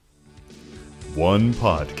one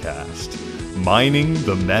podcast, mining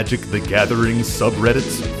the Magic the Gathering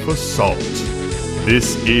subreddits for salt.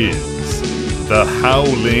 This is the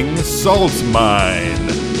Howling Salt Mine.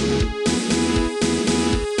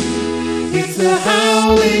 It's the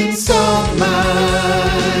Howling Salt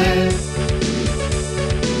Mine.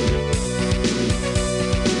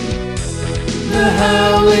 The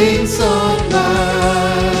Howling Salt Mine.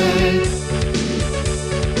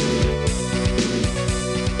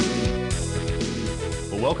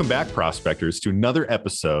 Well, welcome back, prospectors, to another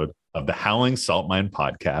episode of the Howling Salt Mine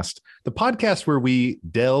podcast, the podcast where we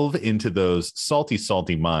delve into those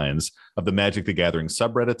salty mines of the Magic the Gathering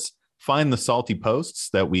subreddits, find the salty posts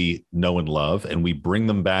that we know and love, and we bring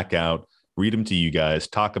them back out, read them to you guys,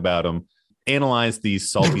 talk about them, analyze these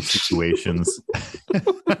salty situations.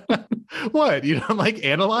 What? You don't like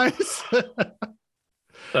analyze?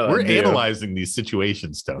 We're analyzing these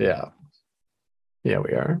situations, Tony. Yeah,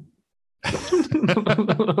 we are.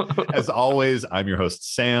 As always, I'm your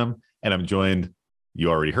host, Sam, and I'm joined, you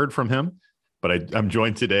already heard from him, but I'm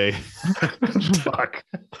joined today. Fuck.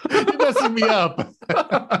 You're messing me up.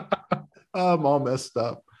 I'm all messed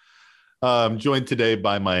up. I'm joined today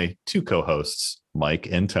by my two co-hosts, Mike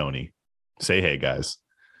and Tony. Say hey, guys.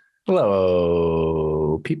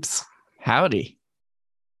 Hello, peeps. Howdy.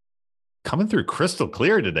 Coming through crystal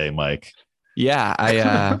clear today, Mike. Yeah,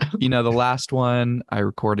 I the last one I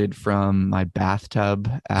recorded from my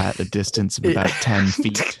bathtub at a distance of about 10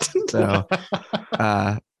 feet. So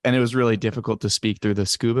and it was really difficult to speak through the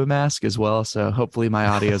scuba mask as well. So hopefully my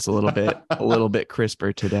audio is a little bit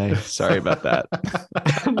crisper today. Sorry about that.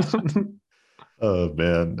 Oh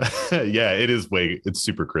man. Yeah, it's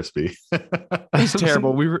super crispy. It's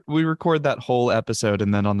terrible. We record that whole episode,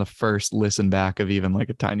 and then on the first listen back of even like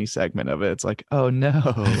a tiny segment of it, it's like, oh no.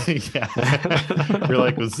 Yeah. You're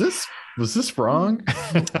like, was this wrong?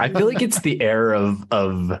 I feel like it's the era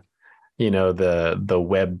of the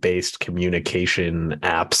web-based communication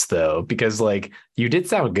apps though, because like you did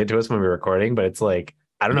sound good to us when we were recording, but it's like,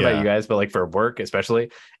 I don't know about you guys, but like for work,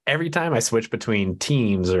 especially, every time I switch between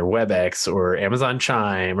Teams or WebEx or Amazon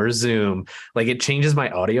Chime or Zoom, like it changes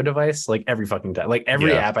my audio device like every fucking time. Like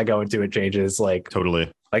every app I go into, it changes. Like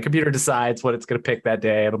totally. My computer decides what it's going to pick that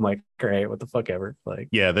day. And I'm like, great, what the fuck ever. Like,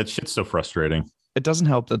 yeah, that shit's so frustrating. It doesn't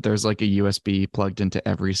help that there's like a USB plugged into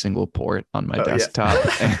every single port on my desktop.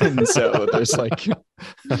 Yeah. And so there's like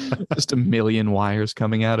just a million wires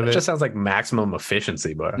coming out of it. It just sounds like maximum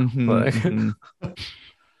efficiency, bro.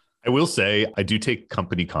 I will say I do take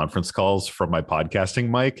company conference calls from my podcasting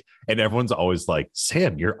mic, and everyone's always like,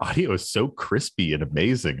 Sam, your audio is so crispy and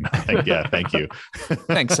amazing. I'm like, yeah, thank you.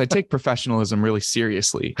 Thanks. I take professionalism really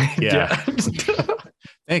seriously. Yeah.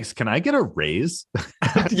 Thanks. Can I get a raise?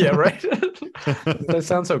 Yeah, right. That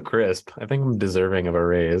sounds so crisp. I think I'm deserving of a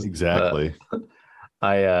raise. Exactly.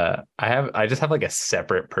 I just have like a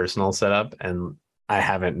separate personal setup, and I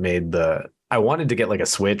haven't made I wanted to get like a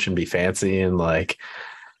Switch and be fancy and like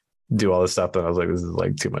do all this stuff, but I was like, this is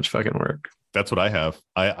like too much fucking work. That's what I have.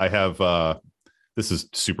 I have this is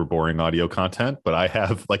super boring audio content, but I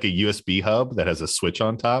have like a USB hub that has a switch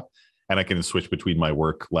on top, and I can switch between my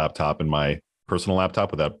work laptop and my personal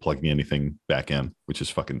laptop without plugging anything back in, which is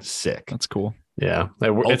fucking sick. That's cool. Yeah.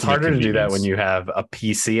 It's harder to do that when you have a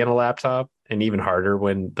PC and a laptop, and even harder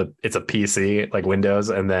when it's a PC like Windows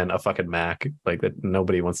and then a fucking Mac, like that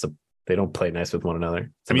they don't play nice with one another.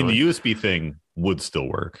 I mean, the USB thing would still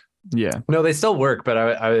work. Yeah. No, they still work, but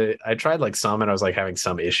I tried like some, and I was like having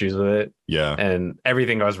some issues with it. Yeah. And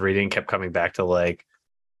everything I was reading kept coming back to like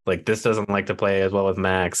this doesn't like to play as well with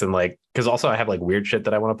Macs, and like because also I have like weird shit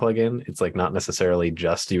that I want to plug in. It's like not necessarily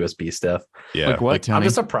just USB stuff. Yeah. Like what? I'm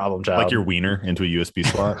just a problem child. Like your wiener into a USB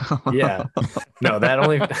slot. Yeah. No, that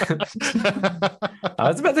only. I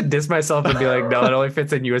was about to diss myself and be like, no, it only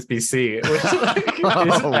fits in USB-C. Which like, is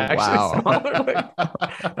actually smaller. Like,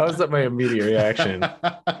 that was my immediate reaction.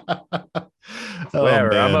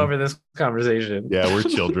 Whatever. I'm over this conversation. Yeah, we're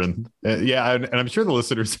children. Yeah, and I'm sure the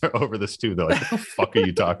listeners are over this too. They're like, what the fuck are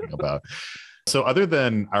you talking about? So other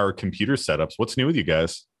than our computer setups, what's new with you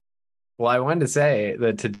guys? Well, I wanted to say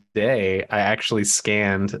that today I actually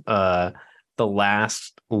scanned the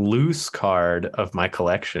last loose card of my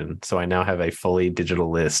collection. So I now have a fully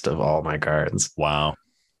digital list of all my cards. Wow.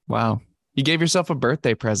 You gave yourself a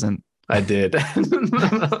birthday present. I did.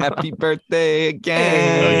 Happy birthday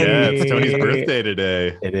again. Oh yeah, it's Tony's birthday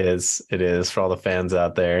today. It is for all the fans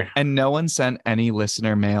out there. And no one sent any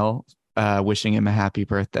listener mail wishing him a happy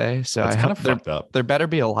birthday. So That's I kind hope of fucked up. There better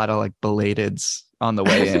be a lot of like belateds on the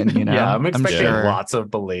way in, you know? Yeah, I'm expecting sure. lots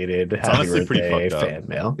of belated It's happy honestly pretty birthday fucked up. fan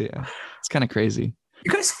mail. Yeah, it's kind of crazy.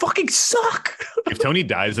 You guys fucking suck. If Tony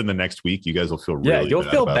dies in the next week, you guys will feel really Yeah, you'll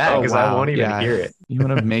bad feel about bad that. because I won't even hear it. You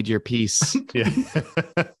would have made your peace. Yeah.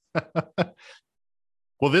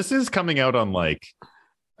 Well, this is coming out on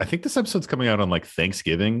I think this episode's coming out on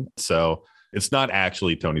Thanksgiving. So it's not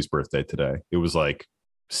actually Tony's birthday today. It was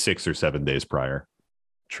 6 or 7 days prior.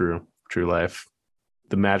 True life.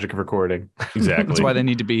 The magic of recording. Exactly. That's why they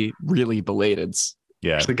need to be really belated.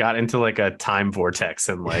 Yeah. Actually got into a time vortex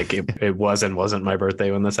and it wasn't my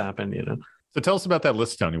birthday when this happened, So tell us about that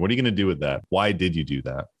list, Tony. What are you going to do with that? Why did you do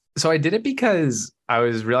that? So I did it because I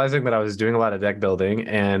was realizing that I was doing a lot of deck building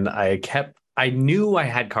and I knew I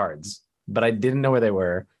had cards, but I didn't know where they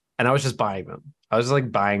were. And I was just buying them. I was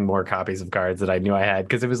just buying more copies of cards that I knew I had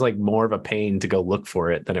because it was more of a pain to go look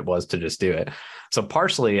for it than it was to just do it. So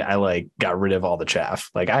partially I got rid of all the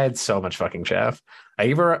chaff. I had so much fucking chaff. I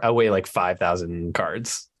gave away 5,000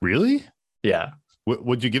 cards. Really? Yeah.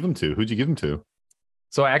 What'd you give them to? Who'd you give them to?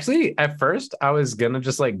 So actually at first I was going to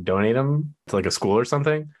just donate them to a school or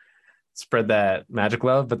something. Spread that magic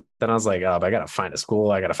love, but then I was like, oh, but I gotta find a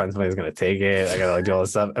school. I gotta find somebody who's gonna take it. I gotta do all this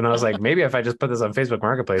stuff. And I was like, maybe if I just put this on Facebook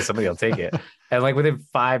Marketplace, somebody will take it. And within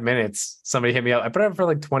 5 minutes, somebody hit me up. I put it up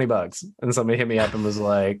for $20, and somebody hit me up and was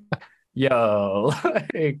like, "Yo,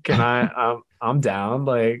 can I'm down.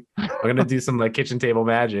 I'm gonna do some kitchen table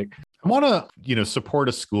magic." I want to, support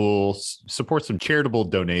a school, support some charitable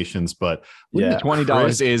donations, but Yeah,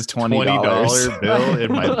 $20 is $20. bill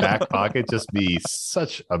in my back pocket just be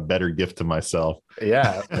such a better gift to myself.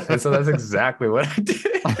 Yeah, and so that's exactly what I did.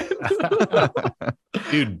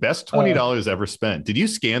 Dude, best $20 ever spent. Did you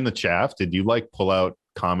scan the chaff? Did you pull out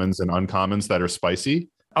commons and uncommons that are spicy?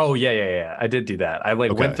 Oh yeah. I did do that. I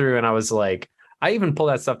went through and I was I even pulled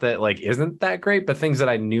out stuff that isn't that great, but things that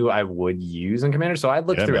I knew I would use in Commander. So I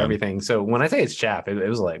looked through everything. So when I say it's chaff, it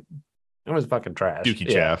was fucking trash. Dookie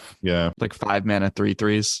chaff. Yeah. 5 mana,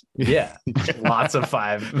 3/3s. Yeah. Lots of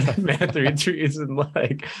 5 mana 3/3s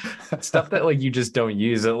and stuff that you just don't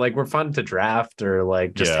use. We're fun to draft or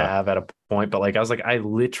have at a point. But I was I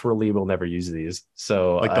literally will never use these.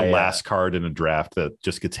 So the last card in a draft that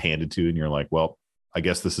just gets handed to you and you're like, well, I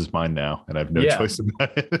guess this is mine now, and I have no choice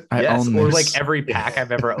about it. I own or this. every pack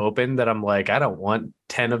I've ever opened that I'm I don't want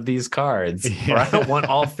 10 of these cards, or I don't want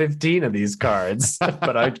all 15 of these cards,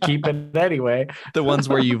 but I'd keep it anyway. The ones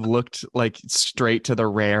where you've looked straight to the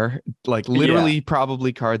rare, literally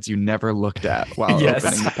probably cards you never looked at while opening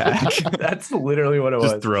the pack. That's literally what it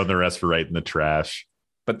was. Just throwing the rest right in the trash.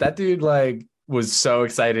 But that dude was so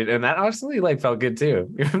excited, and that honestly felt good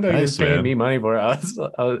too. Even though he was paying me money for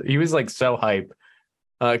it, he was so hype.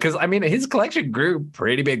 Because his collection grew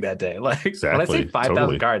pretty big that day. Exactly, when I say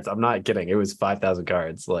 5,000 cards, I'm not kidding. It was 5,000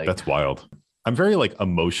 cards. That's wild. I'm very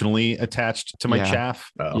emotionally attached to my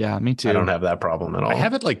chaff. Oh, yeah, me too. I don't have that problem at all. I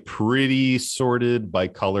have it pretty sorted by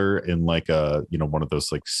color in one of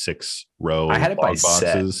those 6-row. I had it by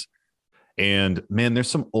boxes. Set. And man,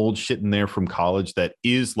 there's some old shit in there from college that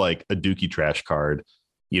is a Dookie trash card.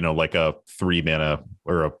 A 3 mana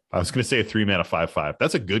I was going to say a 3 mana 5/5.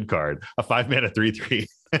 That's a good card. A 5 mana 3/3.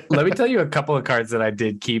 Let me tell you a couple of cards that I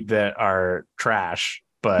did keep that are trash,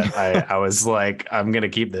 but I was I'm going to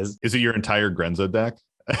keep this. Is it your entire Grenzo deck?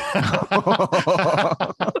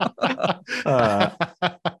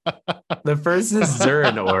 The first is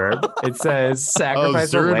Zurin Orb. It says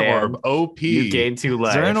sacrifice a land. OP. You gain 2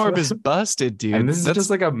 life. Zurin Orb is busted, dude. And this is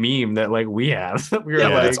just a meme that we have. We were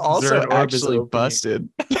it's also Zurin Orb actually busted.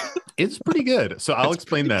 It's pretty good. So I'll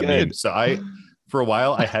explain that meme. So for a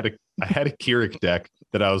while, I had a Keurig deck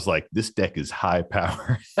that I was this deck is high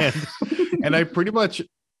power. And I pretty much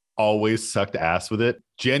always sucked ass with it.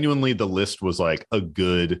 Genuinely, the list was a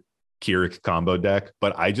good Keurig combo deck,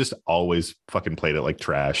 but I just always fucking played it like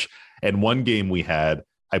trash. And one game we had,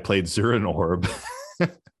 I played Zurin Orb.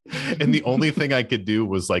 And the only thing I could do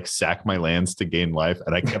was sack my lands to gain life.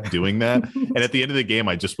 And I kept doing that. And at the end of the game,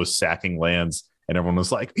 I just was sacking lands. And everyone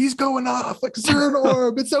was like, he's going off Zurin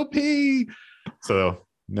Orb. It's OP. So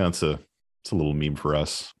no, it's a little meme for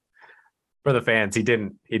us. For the fans, he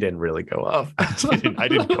didn't really go off. I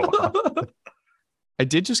didn't go off. I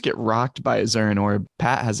did just get rocked by a Zurin Orb.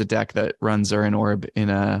 Pat has a deck that runs Zurin Orb in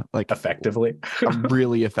a effectively,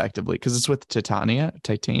 really effectively, because it's with Titania,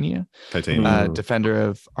 Defender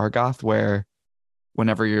of Argoth, where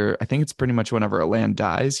I think it's pretty much whenever a land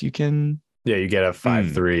dies, you can. Yeah, you get a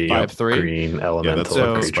 5/3 green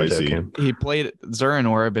elemental creature token. He played Zurin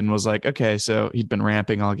Orb and was okay, so he'd been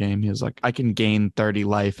ramping all game. He was I can gain 30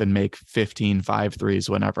 life and make 15 5/3s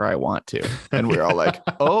whenever I want to. And we were all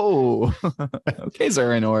oh, okay,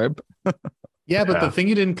 Zurin Orb. Yeah, but Yeah. the thing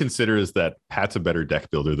you didn't consider is that Pat's a better deck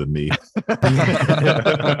builder than me.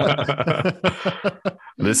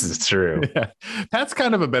 This is true. Yeah. Pat's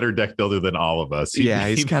kind of a better deck builder than all of us. Yeah,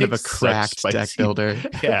 he's kind of a makes such cracked deck spicy- builder.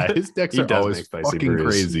 Yeah, his decks He are does always make spicy fucking brews,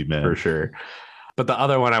 crazy, man. for sure. But the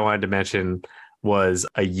other one I wanted to mention was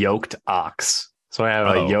a yoked ox. So I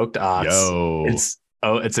have a yoked ox. Yo. It's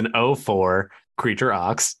an 0/4 creature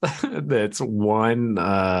ox that's 1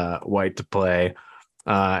 white to play.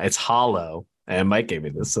 It's hollow, and Mike gave me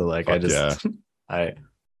this, so like it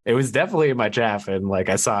was definitely in my Chaff, and like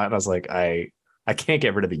I saw it and I was like, I can't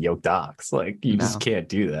get rid of the yoked ox. Like you just can't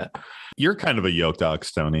do that. You're kind of a yoked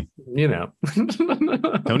ox, Tony. You know.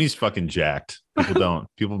 Tony's fucking jacked.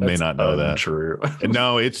 People may not know that. True.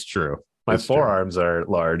 No, it's true. My It's true. forearms are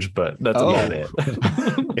large, but that's about it.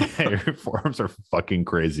 Yeah, your forearms are fucking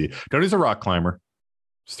crazy. Tony's a rock climber.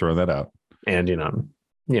 Just throwing that out. And you know.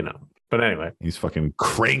 But anyway, He's fucking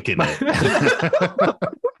cranking it.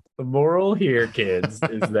 the moral here, kids,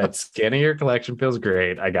 is that scanning your collection feels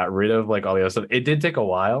great. I got rid of like all the other stuff. It did take a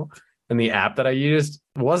while, and the app that I used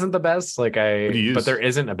wasn't the best. Like What do you use? but there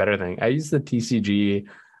isn't a better thing. I used the TCG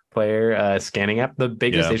player scanning app. The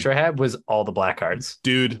biggest issue I had was all the black cards.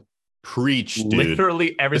 Dude, preach, dude.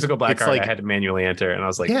 Literally every single black It's card like- I had to manually enter, and I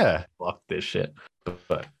was like, Yeah. fuck this shit.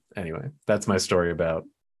 But anyway, that's my story about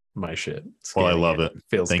my shit. Well, I Scanning love it.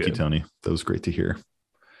 Feels Thank you, good. Tony. That was great to hear.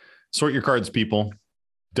 Sort your cards, people.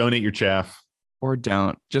 Donate your chaff. Or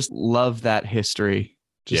don't. Just love that history.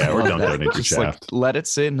 Just Yeah, or love don't that. donate your Just chaff. let it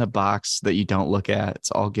sit in a box that you don't look at.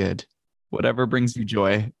 It's all good. Whatever brings you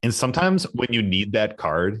joy. And sometimes when you need that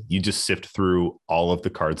card, you just sift through all of the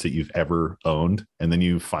cards that you've ever owned, and then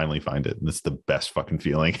you finally find it. And it's the best fucking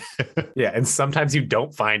feeling. Yeah, and sometimes you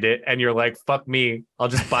don't find it, and you're like, "Fuck me, I'll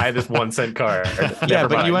just buy this 1 cent card." Yeah, Never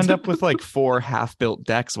but you mind. end up with like 4 half-built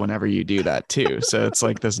decks whenever you do that too. So it's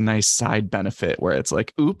like this nice side benefit where it's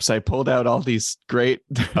like, oops, I pulled out all these great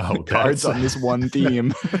Oh, cards that's- on this one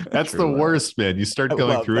theme. That's the True. worst, man. You start I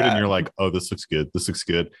going love through it and that. you're like, oh, this looks good. This looks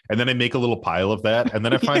good. And then I make a little pile of that. And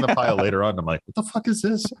then I find the pile later on. And I'm like, what the fuck is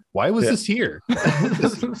this? Why was this here?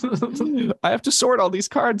 I have to sort all these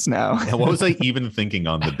cards now. And what was I even thinking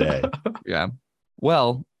on the day? Yeah.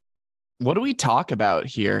 Well, what do we talk about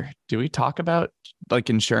here? Do we talk about like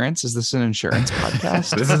insurance? Is this an insurance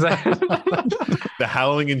podcast? This is The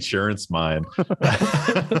howling insurance mine.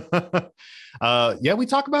 Yeah, we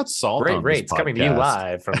talk about salt. great on rates this coming to you podcast.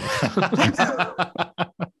 live from.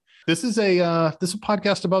 This is a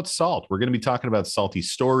podcast about salt. We're going to be talking about salty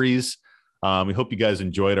stories. We hope you guys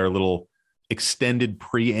enjoyed our little extended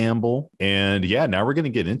preamble. And yeah, now we're going to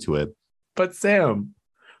get into it. But Sam,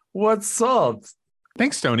 what's salt?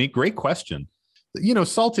 Thanks, Tony. Great question. You know,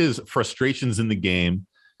 salt is frustrations in the game.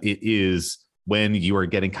 It is when you are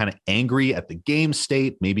getting kind of angry at the game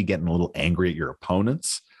state, maybe getting a little angry at your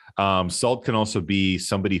opponents. Salt can also be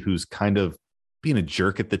somebody who's kind of being a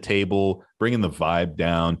jerk at the table, bringing the vibe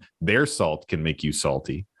down. Their salt can make you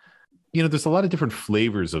salty. You know, there's a lot of different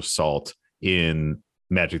flavors of salt in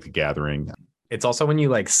Magic the Gathering. It's also when you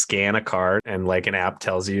like scan a card and like an app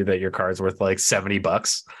tells you that your card's worth like $70,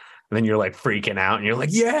 and then you're like freaking out and you're like,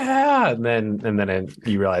 yeah, and then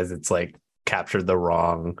you realize it's like captured the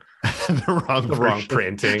wrong the wrong version.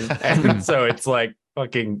 printing, and so it's like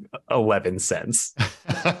fucking 11 cents.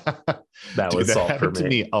 That was Dude, salt for happened to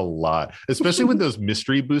me. me a lot, especially with those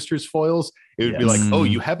mystery boosters foils. It would be Yes. like, oh,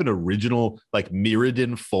 you have an original like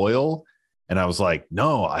Mirrodin foil. And I was like,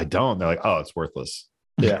 no, I don't. They're like, oh, it's worthless.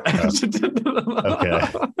 Yeah. Okay.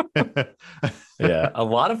 Yeah. A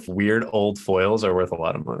lot of weird old foils are worth a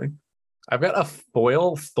lot of money. I've got a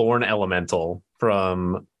foil Thorn Elemental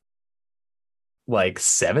from like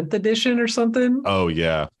 7th edition or something. Oh,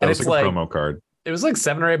 yeah. That And was it's like a like- promo card. It was like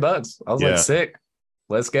 $7 or $8. I was Yeah. like, sick.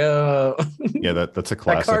 Let's go. Yeah, that's a That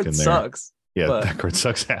classic card in there. sucks. Yeah, but that card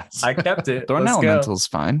sucks ass. I kept it. Thorn Let's go. Elemental's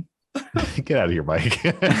fine. Get out of here, Mike.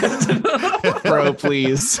 Bro,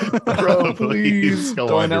 please. Bro, please. Go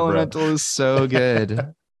Thorn on, bro. Elemental is so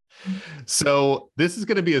good. So this is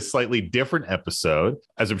going to be a slightly different episode.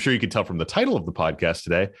 As I'm sure you can tell from the title of the podcast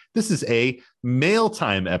today, this is a mail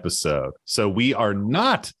time episode. So we are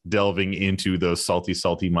not delving into those salty,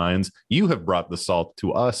 salty minds. You have brought the salt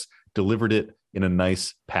to us, delivered it in a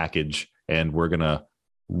nice package, and we're going to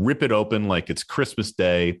rip it open like it's Christmas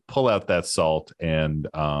Day, pull out that salt, and,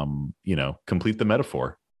 complete the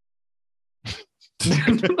metaphor.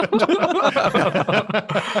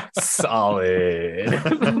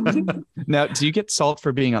 Solid. Now, do you get salt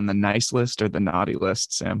for being on the nice list or the naughty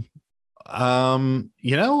list, Sam?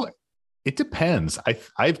 It depends.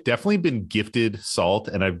 I've definitely been gifted salt,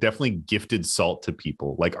 and I've definitely gifted salt to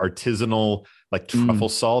people, like artisanal, like truffle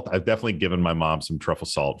salt. I've definitely given my mom some truffle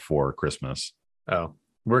salt for Christmas. Oh,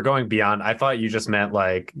 we're going beyond. I thought you just meant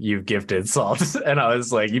like you've gifted salt, and I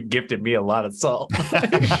was like, you've gifted me a lot of salt.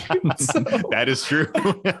 That is true.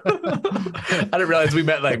 I didn't realize we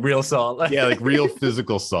meant like real salt. Yeah, like real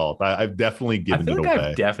physical salt. I've definitely given it away.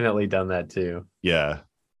 I've definitely done that too. Yeah.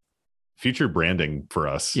 Future branding for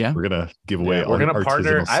us. Yeah. We're gonna give away. Yeah, we're gonna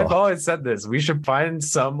partner. Salt. I've always said this. We should find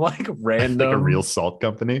some like random, like a real salt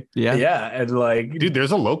company. Yeah, and like, dude,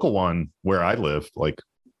 there's a local one where I live. Like,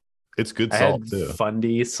 it's good salt too.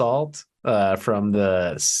 Fundy salt from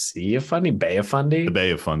the Sea of Fundy, Bay of Fundy, the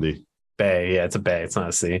Bay of Fundy. Bay, yeah, it's a bay. It's not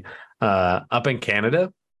a sea. Up in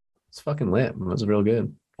Canada, it's fucking lit. It was real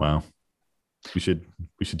good. Wow, we should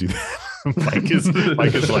do that. Mike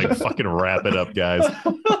is like, fucking wrap it up, guys.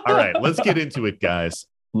 All right, let's get into it, guys.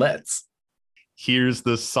 Let's. Here's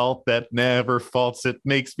the salt that never faults. It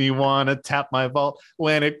makes me want to tap my vault.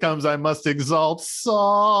 When it comes, I must exalt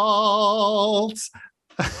salt.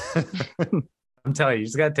 I'm telling you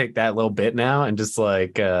just got to take that little bit now and just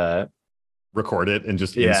like record it and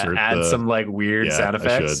just insert add some like weird sound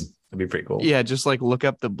effects. That'd be pretty cool. Yeah, just like look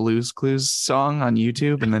up the Blues Clues song on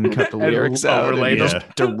YouTube and then cut the lyrics out and just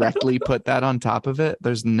directly put that on top of it.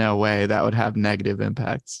 There's no way that would have negative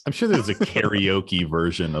impacts. I'm sure there's a karaoke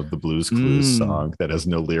version of the Blues Clues song that has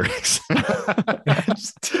no lyrics.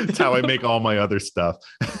 That's how I make all my other stuff.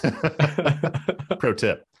 Pro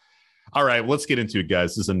tip. All right, let's get into it,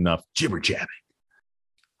 guys. This is enough jibber jabbing.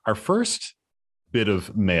 Our first bit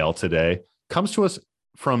of mail today comes to us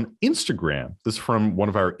from Instagram. This is from one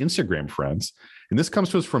of our Instagram friends. And this comes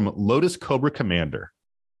to us from Lotus Cobra Commander.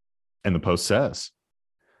 And the post says,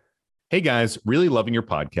 "Hey guys, really loving your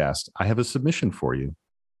podcast. I have a submission for you."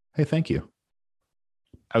 Hey, thank you.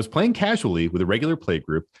 I was playing casually with a regular play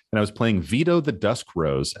group, and I was playing Vito the Dusk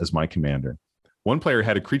Rose as my commander. One player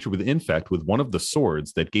had a creature with infect with one of the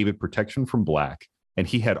swords that gave it protection from black, and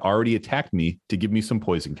he had already attacked me to give me some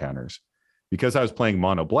poison counters. Because I was playing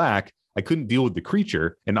mono black, I couldn't deal with the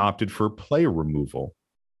creature and opted for player removal.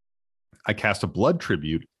 I cast a blood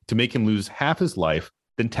tribute to make him lose half his life,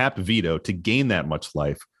 then tapped Vito to gain that much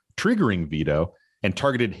life, triggering Vito, and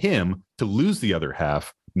targeted him to lose the other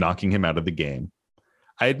half, knocking him out of the game.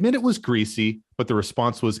 I admit it was greasy, but the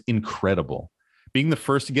response was incredible. Being the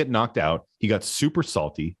first to get knocked out, he got super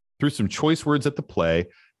salty, threw some choice words at the play,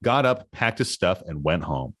 got up, packed his stuff, and went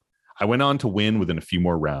home. I went on to win within a few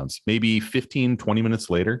more rounds, maybe 15, 20 minutes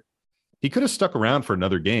later. He could have stuck around for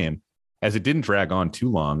another game, as it didn't drag on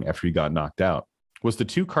too long after he got knocked out. Was the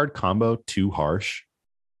 2-card combo too harsh?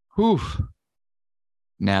 Whew.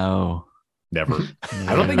 No. Never.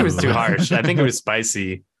 I don't think it was too harsh. I think it was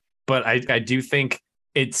spicy, but I do think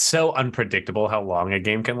it's so unpredictable how long a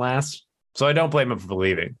game can last. So I don't blame him for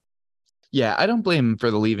leaving. Yeah, I don't blame him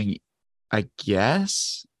for the leaving, I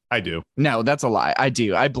guess. I do. No, that's a lie. I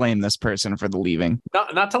do. I blame this person for the leaving.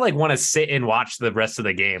 Not to like want to sit and watch the rest of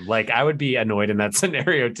the game. Like I would be annoyed in that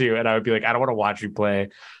scenario too. And I would be like, I don't want to watch you play.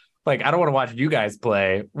 Like, I don't want to watch you guys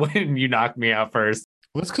play when you knock me out first.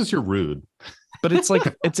 Well, that's because you're rude. But it's like,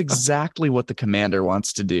 it's exactly what the commander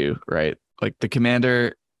wants to do, right? Like the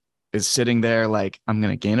commander is sitting there like, I'm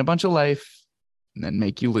going to gain a bunch of life and then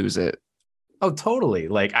make you lose it. Oh, totally.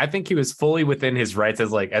 Like, I think he was fully within his rights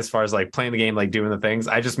as far as like playing the game, like doing the things.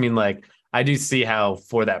 I just mean like, I do see how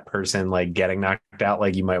for that person, like getting knocked out,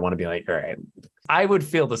 like you might want to be like, all right, I would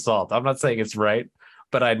feel the salt. I'm not saying it's right,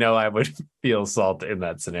 but I know I would feel salt in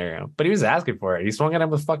that scenario. But he was asking for it. He swung at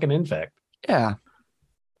him with fucking infect. Yeah,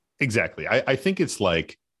 exactly. I think it's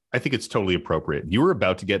totally appropriate. You were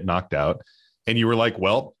about to get knocked out and you were like,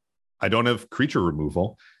 well, I don't have creature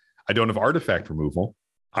removal. I don't have artifact removal.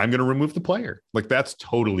 I'm going to remove the player. Like, that's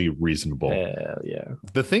totally reasonable. Yeah.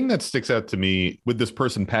 The thing that sticks out to me with this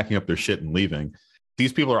person packing up their shit and leaving,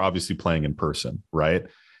 these people are obviously playing in person, right?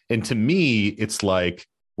 And to me, it's like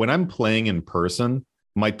when I'm playing in person,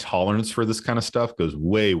 my tolerance for this kind of stuff goes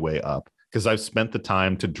way, way up because I've spent the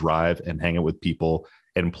time to drive and hang out with people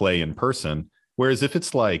and play in person. Whereas if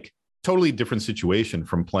it's like totally different situation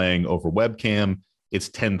from playing over webcam, it's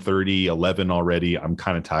 10:30, 11 already. I'm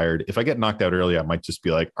kind of tired. If I get knocked out early, I might just be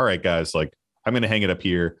like, all right, guys, like I'm going to hang it up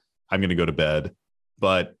here. I'm going to go to bed.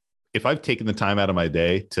 But if I've taken the time out of my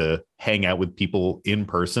day to hang out with people in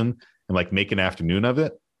person and like make an afternoon of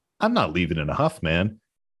it, I'm not leaving in a huff, man.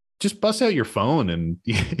 Just bust out your phone and,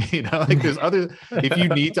 you know, like there's other, if you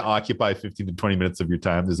need to occupy 15 to 20 minutes of your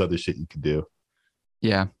time, there's other shit you can do.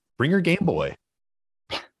 Yeah. Bring your Game Boy.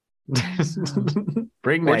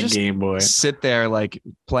 Bring Or that just Game Boy. sit there like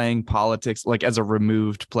playing politics, like as a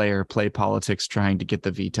removed player, play politics trying to get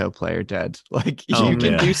the veto player dead. Like Oh, you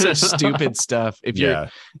can man. do such stupid stuff if Yeah.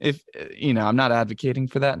 I'm not advocating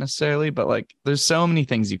for that necessarily, but like there's so many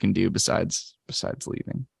things you can do besides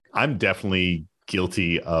leaving. I'm definitely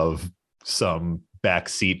guilty of some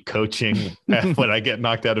backseat coaching when I get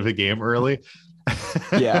knocked out of a game early.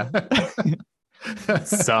 Yeah.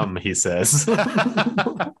 Some, he says.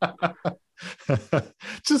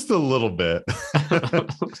 Just a little bit.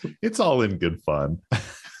 It's all in good fun.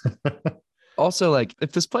 Also, like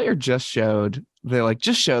if this player just showed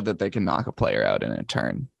that they can knock a player out in a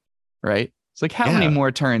turn, right? It's like how many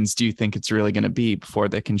more turns do you think it's really going to be before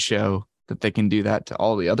they can show that they can do that to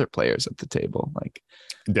all the other players at the table? Like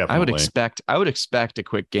Definitely. I would expect a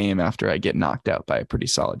quick game after I get knocked out by a pretty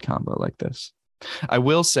solid combo like this. I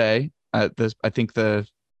will say I think the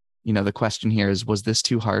question here is, was this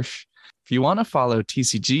too harsh? If you want to follow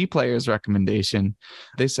TCG players' recommendation,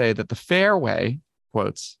 they say that the fair way,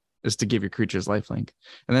 quotes, is to give your creatures lifelink.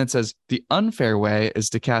 And then it says the unfair way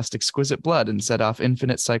is to cast Exquisite Blood and set off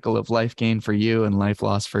infinite cycle of life gain for you and life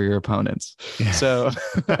loss for your opponents. Yeah. So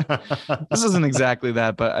this isn't exactly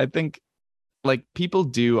that, but I think like people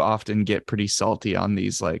do often get pretty salty on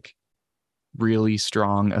these like really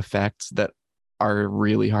strong effects that are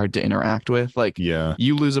really hard to interact with. Like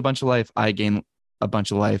you lose a bunch of life, I gain a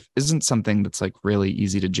bunch of life isn't something that's like really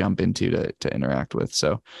easy to jump into to interact with.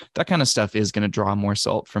 So that kind of stuff is going to draw more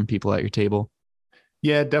salt from people at your table.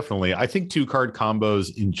 Yeah, definitely. I think 2-card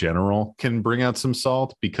combos in general can bring out some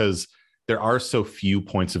salt because there are so few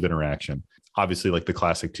points of interaction. Obviously, like the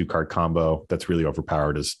classic 2-card combo that's really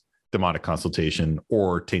overpowered is Demonic Consultation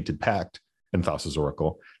or Tainted Pact and Thassa's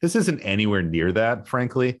Oracle. This isn't anywhere near that,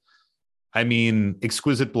 frankly. I mean,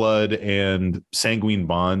 Exquisite Blood and Sanguine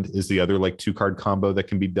Bond is the other like 2-card combo that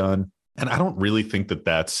can be done. And I don't really think that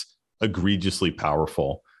that's egregiously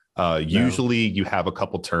powerful. Usually you have a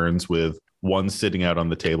couple turns with one sitting out on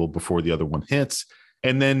the table before the other one hits.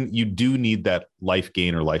 And then you do need that life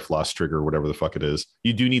gain or life loss trigger, or whatever the fuck it is.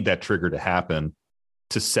 You do need that trigger to happen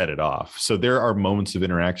to set it off. So there are moments of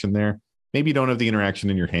interaction there. Maybe you don't have the interaction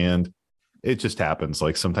in your hand. It just happens.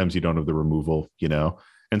 Like sometimes you don't have the removal,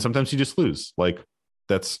 and sometimes you just lose. Like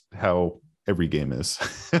that's how every game is.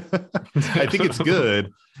 I think it's good.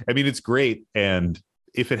 I mean, it's great. And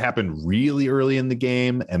if it happened really early in the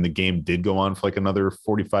game and the game did go on for like another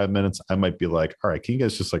 45 minutes, I might be like, all right, can you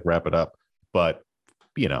guys just like wrap it up? But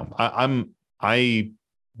I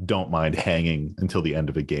don't mind hanging until the end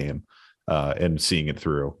of a game and seeing it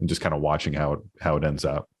through and just kind of watching how it ends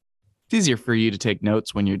up. It's easier for you to take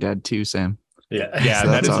notes when you're dead too, Sam. Yeah, So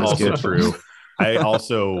that is also good. true. I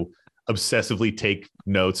also obsessively take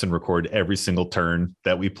notes and record every single turn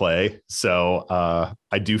that we play. So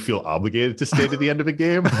I do feel obligated to stay to the end of a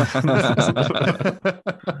game.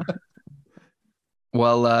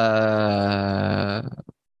 Well,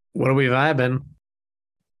 what are we vibing?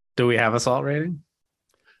 Do we have a salt rating?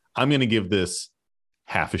 I'm going to give this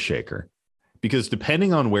half a shaker because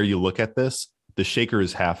depending on where you look at this, the shaker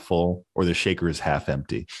is half full or the shaker is half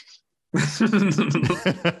empty. All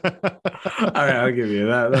right, I'll give you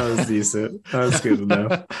that. That was decent. That was good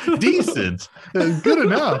enough. Decent. Good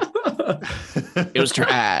enough. It was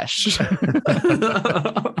trash.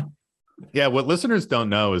 Yeah, what listeners don't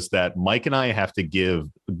know is that Mike and I have to give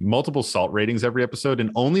multiple salt ratings every episode, and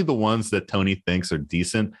only the ones that Tony thinks are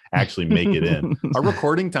decent actually make it in. Our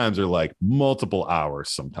recording times are like multiple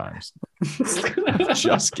hours sometimes.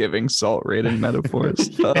 Just giving salt rating metaphors.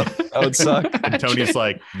 That would suck. And Tony's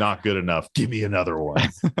like, not good enough. Give me another one.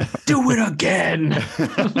 Do it again.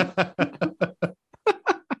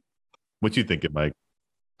 What you thinking, Mike?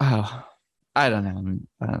 Oh, I don't know.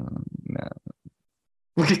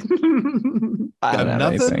 I don't have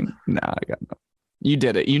anything. No, I got no. You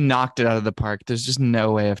did it. You knocked it out of the park. There's just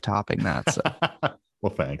no way of topping that. So.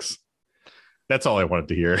 Well, thanks. That's all I wanted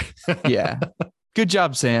to hear. Yeah. Good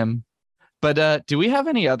job, Sam. But do we have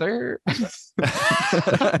any other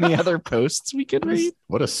posts we could read?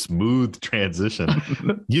 What a smooth transition.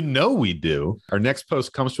 We do. Our next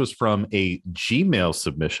post comes to us from a Gmail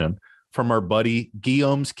submission from our buddy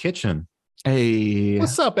Guillaume's Kitchen. Hey,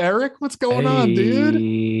 what's up, Eric? What's going on, dude?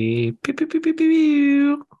 Pew, pew, pew, pew,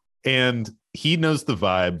 pew. And he knows the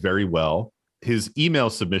vibe very well. His email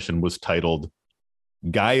submission was titled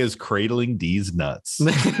 "Guy is Cradling Deez Nuts."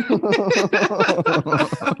 This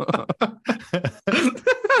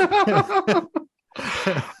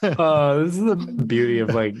is the beauty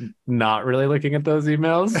of like not really looking at those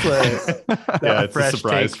emails. Like, yeah, it's fresh a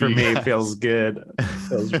surprise take for me. Feels good.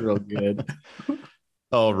 Feels real good.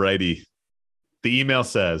 All righty. The email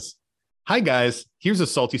says, Hi, guys. Here's a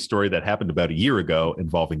salty story that happened about a year ago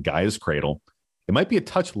involving Gaia's Cradle. It might be a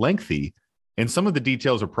touch lengthy, and some of the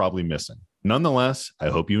details are probably missing. Nonetheless, I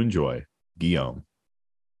hope you enjoy. Guillaume.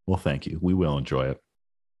 Well, thank you. We will enjoy it.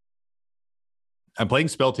 I'm playing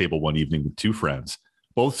Spell Table one evening with two friends,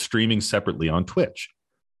 both streaming separately on Twitch.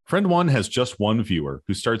 Friend one has just one viewer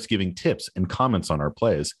who starts giving tips and comments on our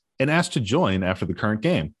plays and asks to join after the current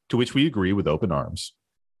game, to which we agree with open arms.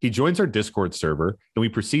 He joins our Discord server and we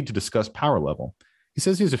proceed to discuss power level. He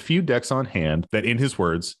says he has a few decks on hand that, in his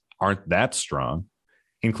words, aren't that strong,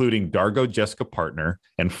 including Dargo Jessica Partner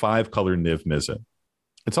and 5-color Niv Mizzet.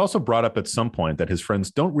 It's also brought up at some point that his friends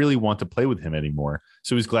don't really want to play with him anymore,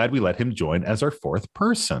 so he's glad we let him join as our fourth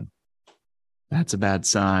person. That's a bad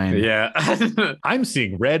sign. Yeah. I'm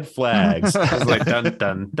seeing red flags. I was like, dun,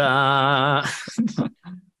 dun, dun.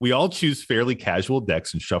 We all choose fairly casual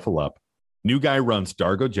decks and shuffle up. New guy runs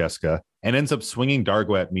Dargo Jessica and ends up swinging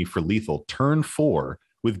Dargo at me for lethal turn 4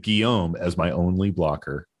 with Guillaume as my only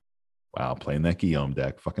blocker. Wow, playing that Guillaume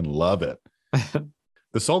deck. Fucking love it.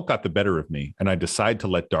 The salt got the better of me, and I decide to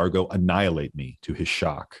let Dargo annihilate me to his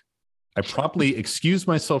shock. I promptly excuse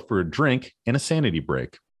myself for a drink and a sanity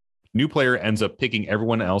break. New player ends up picking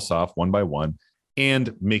everyone else off one by one,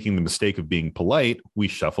 and making the mistake of being polite, we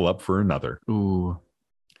shuffle up for another. Ooh.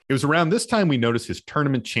 It was around this time we noticed his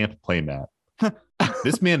tournament champ playmat.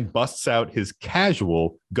 This man busts out his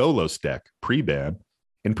casual Golos deck, pre-ban,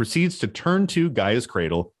 and proceeds to turn 2 Gaia's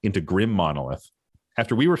Cradle into Grim Monolith.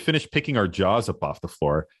 After we were finished picking our jaws up off the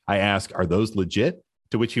floor, I ask, are those legit?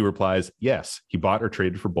 To which he replies, yes, he bought or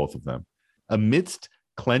traded for both of them. Amidst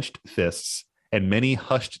clenched fists and many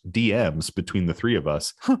hushed DMs between the three of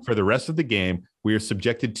us, for the rest of the game, we are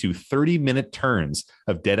subjected to 30-minute turns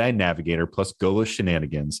of Deadeye Navigator plus Golos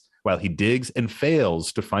shenanigans while he digs and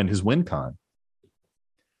fails to find his win con.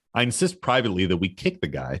 I insist privately that we kick the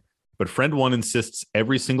guy, but friend 1 insists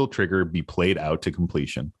every single trigger be played out to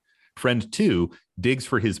completion. Friend 2 digs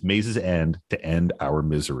for his maze's end to end our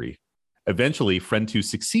misery. Eventually, friend 2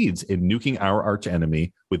 succeeds in nuking our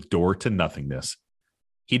archenemy with Door to Nothingness.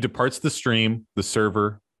 He departs the stream, the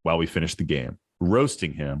server, while we finish the game,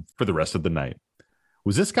 roasting him for the rest of the night.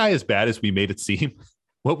 Was this guy as bad as we made it seem?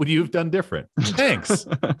 What would you have done different? Thanks.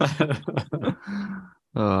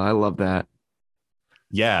 Oh, I love that.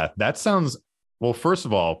 Yeah, that sounds, well, first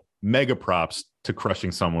of all, mega props to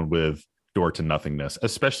crushing someone with Door to Nothingness,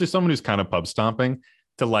 especially someone who's kind of pub stomping,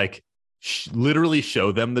 to like literally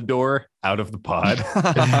show them the door out of the pod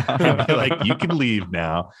and be like, you can leave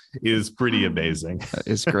now, is pretty amazing. That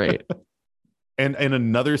is great. And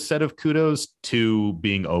another set of kudos to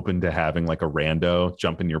being open to having like a rando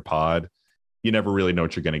jump in your pod. You never really know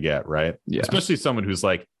what you're going to get, right? Yeah. Especially someone who's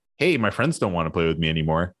like, hey, my friends don't want to play with me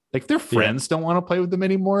anymore. Like, their friends don't want to play with them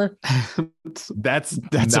anymore. That's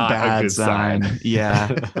That's not a bad good sign.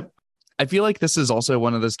 Yeah. I feel like this is also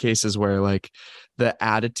one of those cases where like the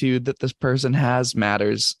attitude that this person has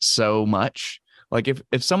matters so much. Like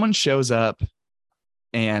if someone shows up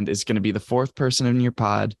and is going to be the fourth person in your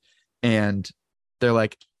pod and they're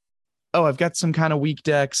like, oh, I've got some kind of weak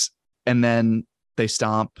decks, and then they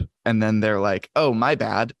stomp and then they're like, oh, my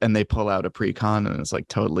bad, and they pull out a pre-con and it's like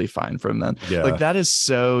totally fine from them. Yeah. Like that is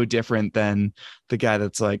so different than the guy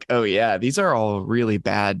that's like, oh yeah, these are all really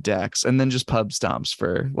bad decks, and then just pub stomps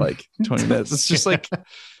for like 20 minutes. It's just like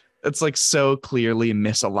it's like so clearly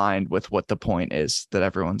misaligned with what the point is that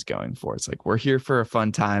everyone's going for. It's like, we're here for a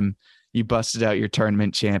fun time. You busted out your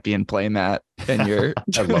tournament champion playmat and your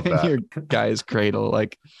I love that. your Gaia's Cradle.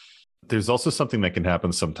 Like, there's also something that can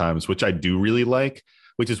happen sometimes, which I do really like,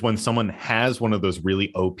 which is when someone has one of those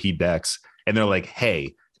really OP decks and they're like,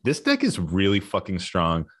 hey, this deck is really fucking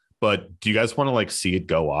strong, but do you guys want to like see it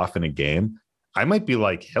go off in a game? I might be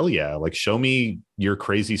like, hell yeah, like show me your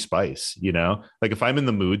crazy spice, you know? Like if I'm in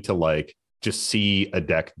the mood to like just see a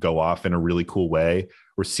deck go off in a really cool way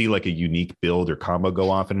or see like a unique build or combo go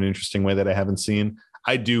off in an interesting way that I haven't seen,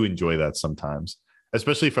 I do enjoy that sometimes.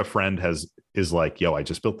 Especially if a friend is like, yo, I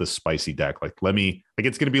just built this spicy deck. Like, let me, like,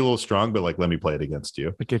 it's going to be a little strong, but like, let me play it against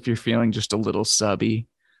you. like if you're feeling just a little subby.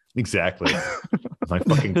 Exactly. Like,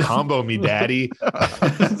 fucking combo me, daddy.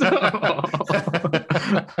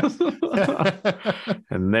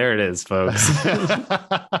 And there it is, folks.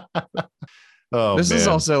 Oh, This is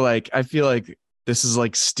man. also like, I feel like this is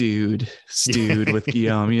like stewed with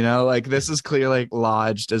Guillaume, you know, like this is clearly like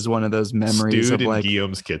lodged as one of those memories Stewed of in like,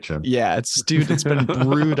 Guillaume's kitchen. yeah, it's stewed. It's been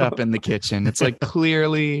brewed up in the kitchen. It's like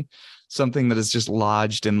clearly something that is just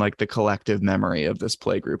lodged in like the collective memory of this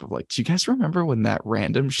play group of like, do you guys remember when that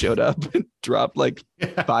random showed up and dropped like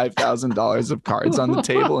 $5,000 of cards on the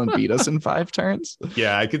table and beat us in 5 turns?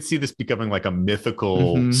 Yeah, I could see this becoming like a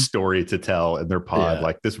mythical story to tell in their pod. Yeah.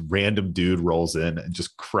 Like this random dude rolls in and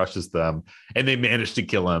just crushes them, and they manage to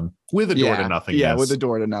kill him with a door to nothingness. Yeah, with a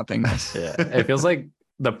door to nothingness. Yeah, it feels like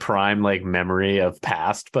the prime like memory of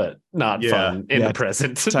past, but not fun in the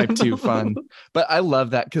present. Type 2 fun. But I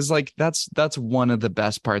love that because like that's one of the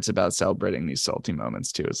best parts about celebrating these salty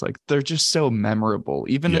moments too. Is like they're just so memorable.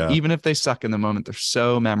 Even if they suck in the moment, they're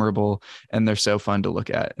so memorable and they're so fun to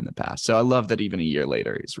look at in the past. So I love that even a year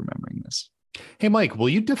later he's remembering this. Hey, Mike, will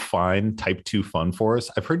you define type 2 fun for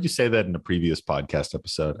us? I've heard you say that in a previous podcast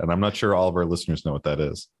episode, and I'm not sure all of our listeners know what that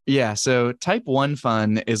is. Yeah. So type 1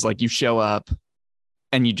 fun is like you show up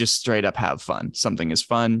and you just straight up have fun. Something is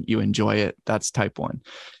fun. You enjoy it. That's type 1.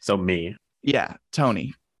 So me. Yeah.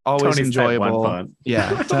 Tony. Always Tony's enjoyable. Type 1 fun.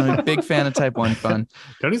 Yeah. Tony, big fan of type 1 fun.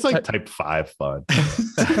 Tony's like type 5 fun.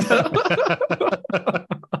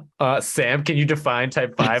 Sam, can you define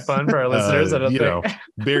type 5 fun for our listeners? I don't think.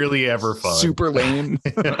 Barely ever fun. Super lame.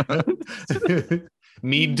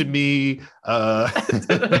 Mean to me.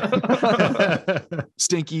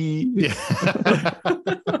 Stinky. Yeah.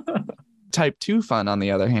 Type 2 fun, on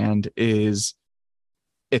the other hand, is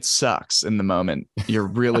it sucks in the moment. You're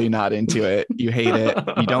really not into it. You hate it.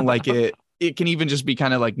 You don't like it. It can even just be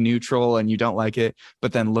kind of like neutral and you don't like it.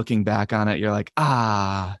 But then looking back on it, you're like,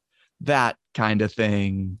 that kind of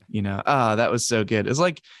thing, that was so good. It's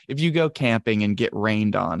like if you go camping and get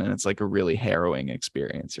rained on and it's like a really harrowing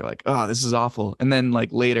experience. You're like, oh, this is awful. And then like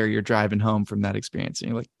later you're driving home from that experience and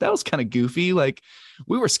you're like, that was kind of goofy. Like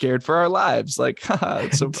we were scared for our lives. Like,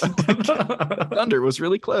 it's so thunder was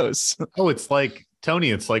really close. Oh, it's like Tony.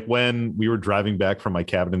 It's like when we were driving back from my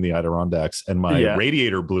cabin in the Adirondacks and my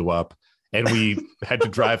radiator blew up and we had to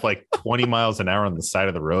drive like 20 miles an hour on the side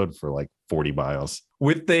of the road for like 40 miles.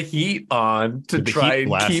 With the heat on to try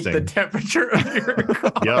and keep the temperature of your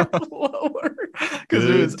car lower. Because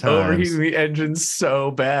it was overheating the engine so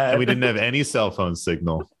bad. And we didn't have any cell phone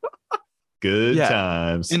signal. Good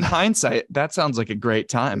times. In hindsight, that sounds like a great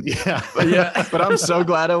time. Yeah. But I'm so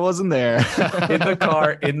glad I wasn't there. In the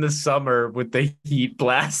car in the summer with the heat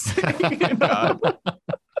blasting.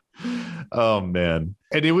 Oh, man.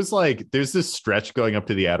 And it was like, there's this stretch going up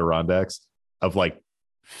to the Adirondacks of like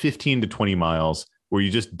 15 to 20 miles where you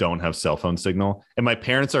just don't have cell phone signal. And my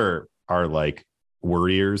parents are like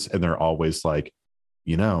worriers. And they're always like,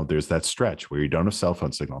 there's that stretch where you don't have cell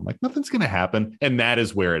phone signal. I'm like, nothing's going to happen. And that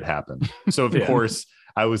is where it happened. So of course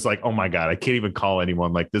I was like, oh my God, I can't even call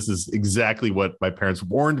anyone. Like, this is exactly what my parents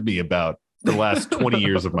warned me about the last 20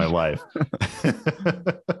 years of my life.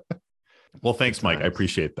 Well, thanks, Mike. I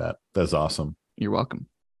appreciate that. That's awesome. You're welcome.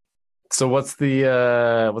 So what's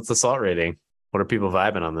the salt rating? What are people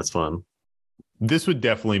vibing on this one? This would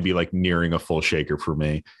definitely be like nearing a full shaker for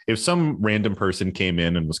me. If some random person came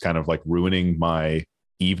in and was kind of like ruining my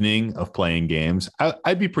evening of playing games,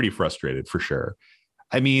 I'd be pretty frustrated for sure.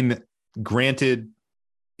 I mean, granted,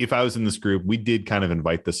 if I was in this group, we did kind of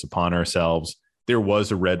invite this upon ourselves. There was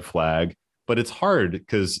a red flag, but it's hard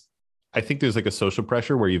because I think there's like a social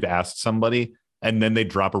pressure where you've asked somebody and then they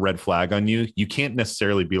drop a red flag on you. You can't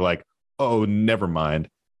necessarily be like, oh, never mind.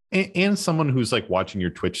 And someone who's like watching your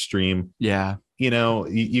Twitch stream. Yeah.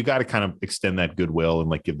 You got to kind of extend that goodwill and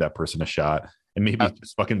like give that person a shot, and maybe it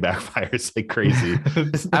just fucking backfires like crazy.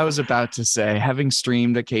 I was about to say, having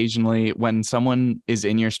streamed occasionally, when someone is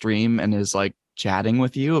in your stream and is like chatting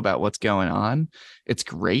with you about what's going on, it's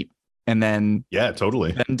great. And then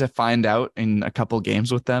totally. Then to find out in a couple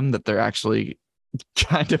games with them that they're actually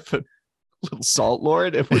kind of a little salt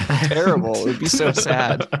lord, it would be terrible. It would be so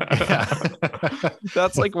sad.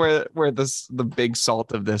 That's like where the big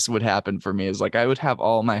salt of this would happen for me, is like I would have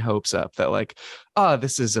all my hopes up that like, oh,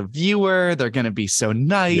 this is a viewer, they're gonna be so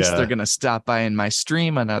nice, they're gonna stop by in my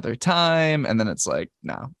stream another time, and then it's like,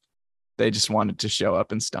 no, they just wanted to show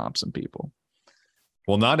up and stomp some people.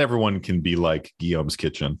 Well, not everyone can be like Guillaume's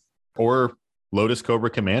Kitchen or Lotus Cobra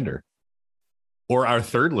Commander or our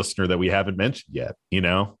third listener that we haven't mentioned yet.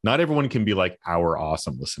 Not everyone can be like our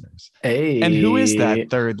awesome listeners. Hey. And who is that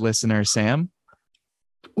third listener, Sam?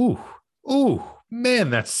 Ooh, man,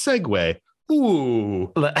 that segue.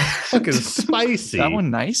 Ooh, fucking spicy. That one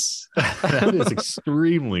nice. That is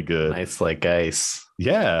extremely good. Nice like ice.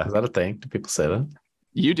 Yeah. Is that a thing? Do people say that?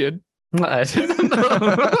 You did. I didn't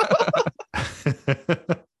know.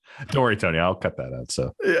 Don't worry, Tony. I'll cut that out.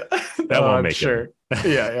 So that won't make it.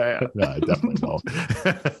 Yeah. No, I definitely won't.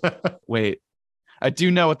 Wait, I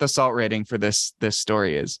do know what the salt rating for this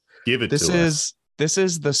story is. Give it this to is us. This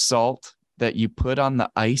is the salt that you put on the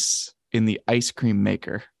ice in the ice cream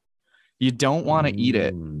maker. You don't want to eat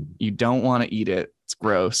it. You don't want to eat it. It's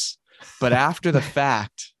gross. But after the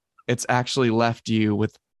fact, it's actually left you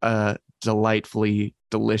with a delightfully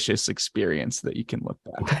delicious experience that you can look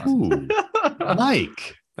back on. Ooh,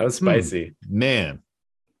 Mike. That was spicy. Man,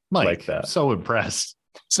 Mike, Like that. So impressed.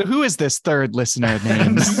 So who is this third listener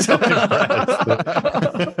named? So impressed.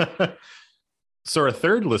 So our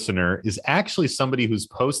third listener is actually somebody whose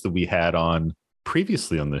post that we had on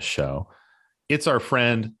previously on this show. It's our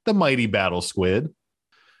friend, the Mighty Battle Squid.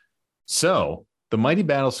 So the Mighty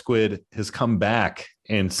Battle Squid has come back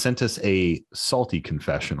and sent us a salty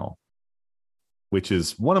confessional, which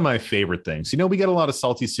is one of my favorite things. You know, we get a lot of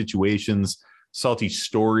salty situations, salty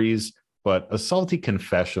stories, but a salty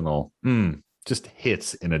confessional just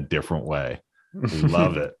hits in a different way.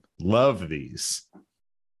 Love it. Love these.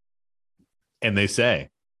 And they say,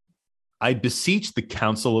 I beseech the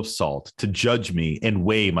Council of Salt to judge me and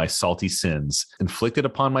weigh my salty sins inflicted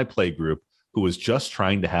upon my playgroup who was just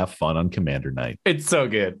trying to have fun on Commander Night. It's so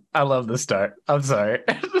good. I love the start. I'm sorry.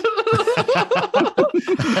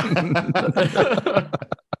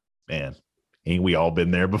 Man, ain't we all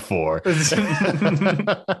been there before?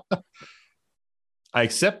 I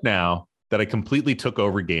accept now that I completely took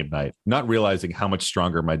over game night, not realizing how much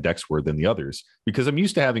stronger my decks were than the others, because I'm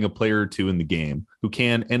used to having a player or two in the game who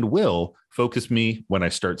can and will focus me when I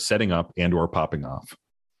start setting up and or popping off.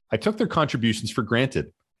 I took their contributions for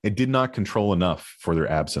granted and did not control enough for their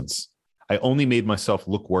absence. I only made myself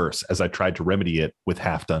look worse as I tried to remedy it with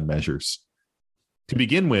half-done measures. To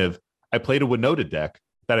begin with, I played a Winota deck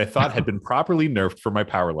that I thought had been properly nerfed for my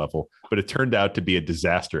power level, but it turned out to be a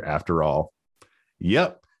disaster after all.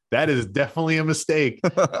 Yep. That is definitely a mistake.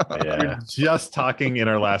 Yeah. We're just talking in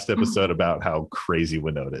our last episode about how crazy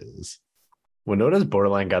Winota is. Winota's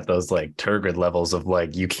borderline got those like Turgid levels of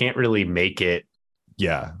like you can't really make it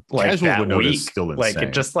Yeah. like Casual that Winota weak. is still insane. Like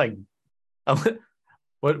it just like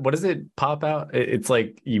what does it pop out? It's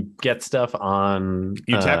like you get stuff on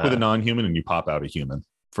you attack with a non-human and you pop out a human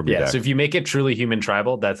from your yeah. deck. So if you make it truly human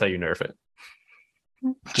tribal, that's how you nerf it.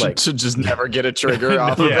 Like to just never get a trigger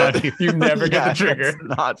off yeah, of it. you never get the trigger.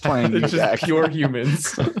 that's not playing your It's deck. just pure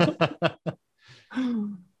humans.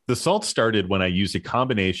 The salt started when I used a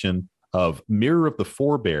combination of Mirror of the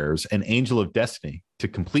Forebears and Angel of Destiny to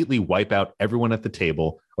completely wipe out everyone at the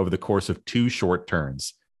table over the course of 2 short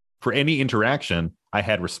turns. For any interaction, I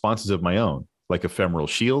had responses of my own, like Ephemeral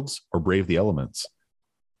Shields or Brave the Elements.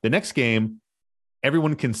 The next game,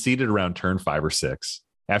 everyone conceded around turn 5 or 6.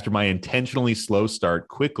 After my intentionally slow start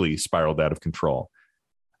quickly spiraled out of control.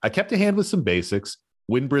 I kept a hand with some basics,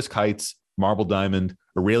 Windbrisk Heights, Marble Diamond,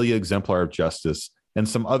 Aurelia Exemplar of Justice, and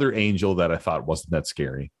some other angel that I thought wasn't that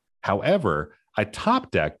scary. However, I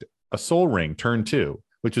top-decked a Soul Ring turn 2,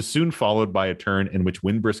 which was soon followed by a turn in which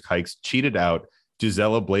Windbrisk Heights cheated out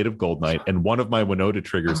Gisela Blade of Gold Knight, and one of my Winota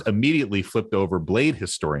triggers immediately flipped over Blade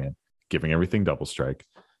Historian, giving everything double strike.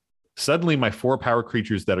 Suddenly, my 4 power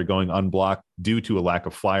creatures that are going unblocked due to a lack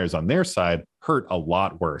of flyers on their side hurt a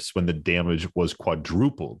lot worse when the damage was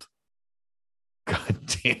quadrupled. God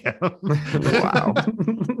damn. Wow.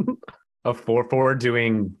 A 4/4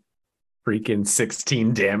 doing freaking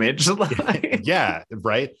 16 damage. Yeah,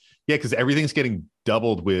 right? Yeah, because everything's getting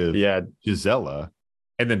doubled with Gisela.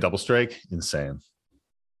 And then double strike, insane.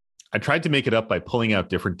 I tried to make it up by pulling out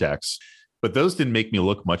different decks, but those didn't make me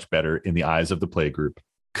look much better in the eyes of the playgroup.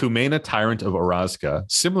 Kumena, Tyrant of Orazka,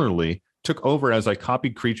 similarly took over as I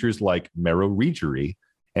copied creatures like Mero Regery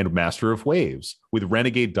and Master of Waves with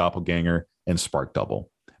Renegade Doppelganger and Spark Double.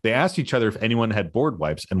 They asked each other if anyone had board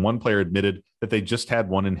wipes, and one player admitted that they just had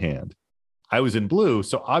one in hand. I was in blue,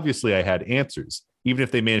 so obviously I had answers, even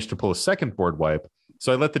if they managed to pull a second board wipe,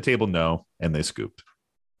 so I let the table know, and they scooped.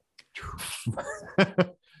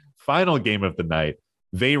 Final game of the night.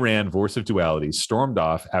 Veyran, Vorse of Duality, stormed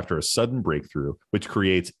off after a sudden breakthrough, which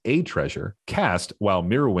creates a treasure cast while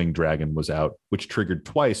Mirrorwing Dragon was out, which triggered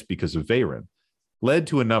twice because of Veyran. Led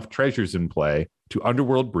to enough treasures in play to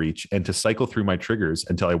Underworld Breach and to cycle through my triggers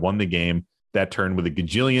until I won the game that turn with a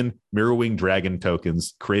gajillion Mirrorwing Dragon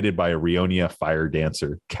tokens created by a Rionia Fire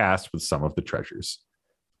Dancer cast with some of the treasures.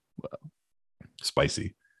 Well,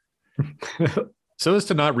 spicy. So as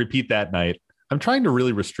to not repeat that night, I'm trying to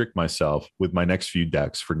really restrict myself with my next few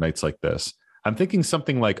decks for nights like this. I'm thinking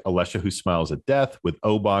something like Alesha Who Smiles at Death with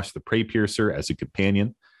Obosh the Prey Piercer as a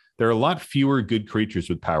companion. There are a lot fewer good creatures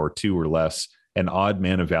with power 2 or less and odd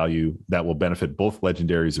mana value that will benefit both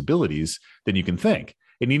legendaries' abilities than you can think.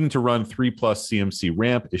 And needing to run 3+ CMC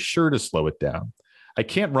ramp is sure to slow it down. I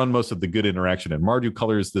can't run most of the good interaction in Mardu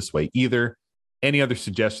colors this way either. Any other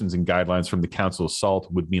suggestions and guidelines from the Council of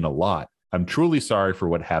Salt would mean a lot. I'm truly sorry for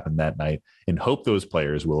what happened that night and hope those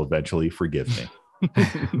players will eventually forgive me.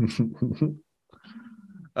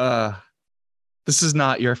 This is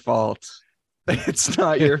not your fault. It's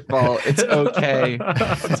not your fault. It's okay.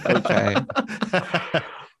 It's okay.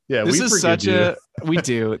 Yeah, This we is forgive such you. we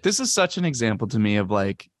do. This is such an example to me of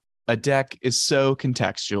like a deck is so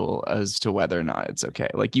contextual as to whether or not it's okay.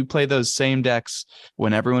 Like you play those same decks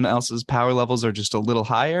when everyone else's power levels are just a little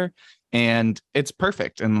higher, and it's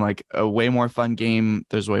perfect and like a way more fun game.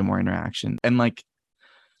 There's way more interaction, and like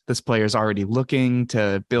this player's already looking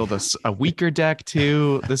to build a weaker deck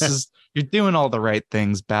too. You're doing all the right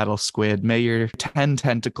things, Battle Squid. May your 10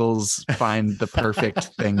 tentacles find the perfect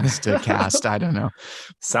things to cast. I don't know.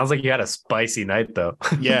 Sounds like you had a spicy night, though.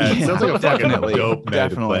 Yeah, it sounds like a fucking definitely, dope night of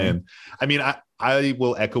definitely. playing. I mean, I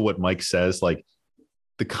will echo what Mike says. Like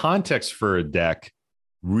the context for a deck,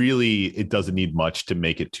 really, it doesn't need much to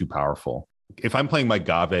make it too powerful. If I'm playing my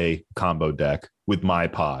Gave combo deck with my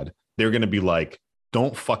pod, they're going to be like,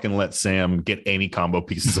 don't fucking let Sam get any combo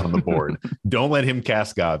pieces on the board. Don't let him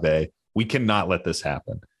cast Gave. We cannot let this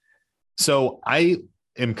happen. So I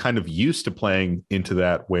am kind of used to playing into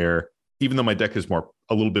that where even though my deck is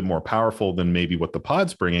a little bit more powerful than maybe what the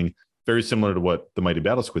pod's bringing, very similar to what the Mighty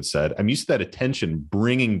Battle Squid said, I'm used to that attention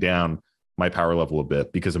bringing down my power level a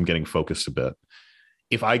bit because I'm getting focused a bit.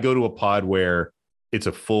 If I go to a pod where it's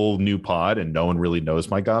a full new pod and no one really knows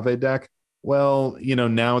my Gave deck, well,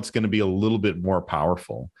 now it's going to be a little bit more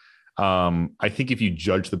powerful. I think if you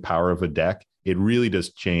judge the power of a deck, it really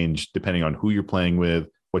does change depending on who you're playing with,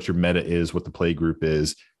 what your meta is, what the play group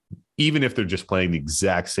is, even if they're just playing the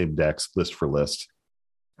exact same decks list for list.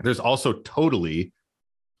 There's also totally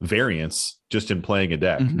variance just in playing a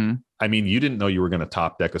deck. Mm-hmm. I mean, you didn't know you were going to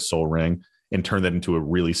top deck a Soul Ring and turn that into a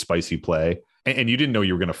really spicy play. And you didn't know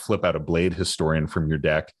you were going to flip out a Blade Historian from your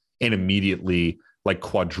deck and immediately like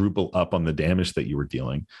quadruple up on the damage that you were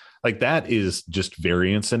dealing. Like that is just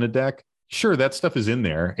variance in a deck. Sure, that stuff is in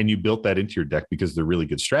there and you built that into your deck because they're really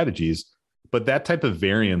good strategies. But that type of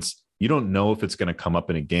variance, you don't know if it's going to come up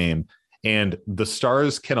in a game. And the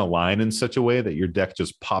stars can align in such a way that your deck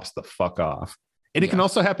just pops the fuck off. And it can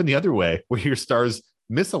also happen the other way where your stars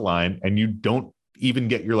misalign and you don't even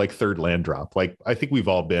get your like third land drop. Like I think we've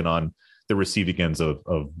all been on the receiving ends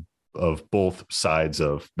of both sides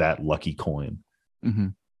of that lucky coin. Mm-hmm.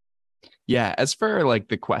 Yeah, as for like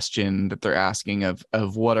the question that they're asking of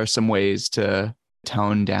what are some ways to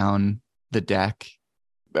tone down the deck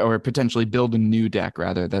or potentially build a new deck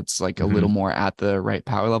rather that's like a little more at the right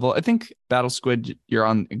power level, I think Battle Squid, you're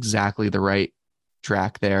on exactly the right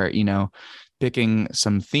track there. Picking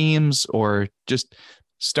some themes or just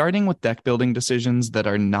starting with deck building decisions that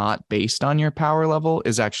are not based on your power level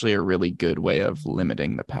is actually a really good way of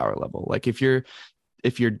limiting the power level. Like if you're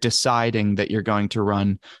deciding that you're going to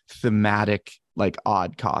run thematic, like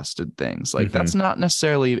odd costed things, like that's not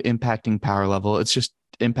necessarily impacting power level. It's just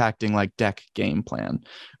impacting like deck game plan.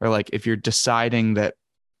 Or like if you're deciding that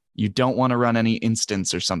you don't want to run any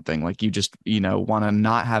instance or something, like you just, want to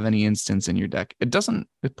not have any instance in your deck.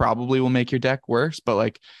 It probably will make your deck worse, but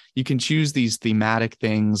like you can choose these thematic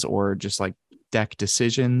things or just like deck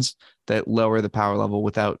decisions that lower the power level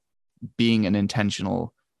without being an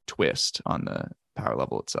intentional twist on the power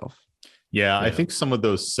level itself. Yeah, I think some of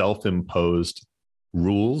those self-imposed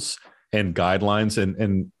rules and guidelines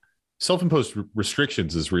and self-imposed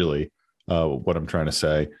restrictions is really what I'm trying to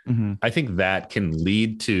say. I think that can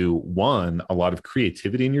lead to, one, a lot of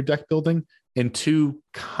creativity in your deck building, and two,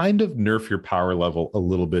 kind of nerf your power level a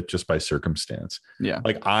little bit just by circumstance. Yeah.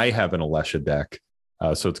 Like I have an Alesha deck.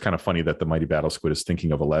 So it's kind of funny that the Mighty Battle Squid is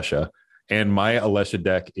thinking of Alesha. And my Alesha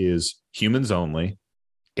deck is humans only.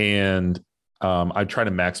 And I try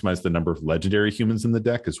to maximize the number of legendary humans in the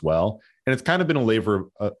deck as well. And it's kind of been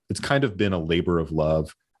a labor of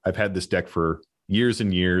love. I've had this deck for years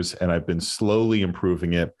and years, and I've been slowly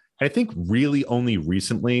improving it. I think really only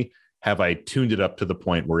recently have I tuned it up to the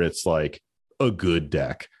point where it's like a good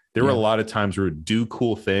deck. There were a lot of times where it would do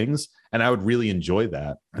cool things, and I would really enjoy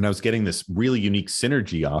that. And I was getting this really unique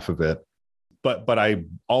synergy off of it. But I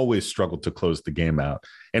always struggled to close the game out.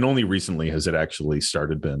 And only recently has it actually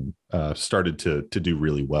started to do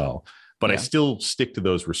really well. But I still stick to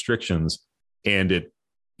those restrictions. And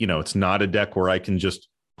it's not a deck where I can just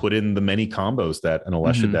put in the many combos that an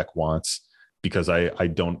Alesha deck wants, because I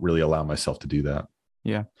don't really allow myself to do that.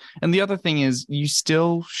 Yeah. And the other thing is you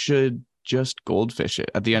still should just goldfish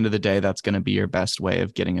it. At the end of the day, that's going to be your best way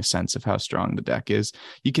of getting a sense of how strong the deck is.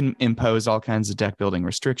 You can impose all kinds of deck building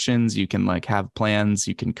restrictions. You can like have plans.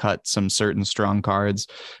 You can cut some certain strong cards.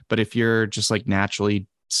 But if you're just like naturally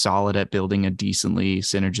solid at building a decently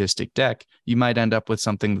synergistic deck, you might end up with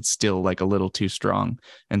something that's still like a little too strong.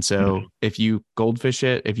 And so if you goldfish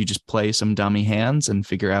it, if you just play some dummy hands and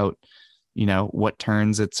figure out, what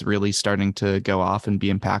turns it's really starting to go off and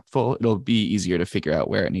be impactful, it'll be easier to figure out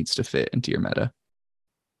where it needs to fit into your meta.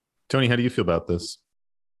 Tony, how do you feel about this?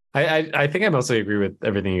 I think I mostly agree with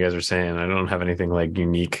everything you guys are saying. I don't have anything like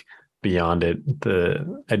unique beyond it.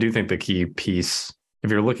 I do think the key piece, if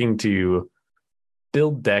you're looking to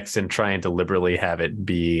build decks and try and deliberately have it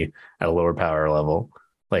be at a lower power level,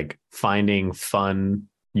 like finding fun,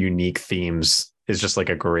 unique themes is just like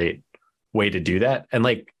a great way to do that. And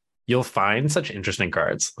like, you'll find such interesting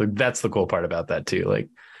cards. Like that's the cool part about that too. Like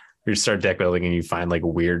you start deck building and you find like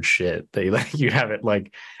weird shit that you haven't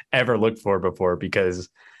like ever looked for before, because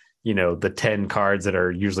the 10 cards that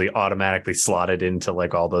are usually automatically slotted into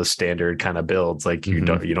like all those standard kind of builds, like you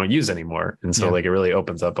don't use anymore. And so like it really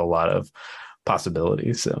opens up a lot of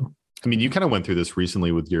possibilities. So I mean, you kind of went through this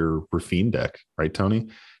recently with your Rafine deck, right, Tony?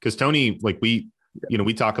 Because Tony, like we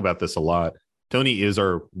talk about this a lot. Tony is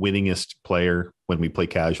our winningest player when we play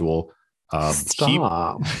casual.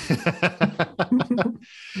 Stop.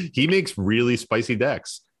 He makes really spicy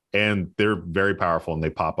decks, and they're very powerful, and they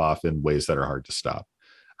pop off in ways that are hard to stop.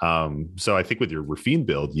 So I think with your Rafine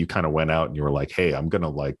build, you kind of went out and you were like, hey, I'm going to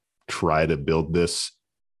like try to build this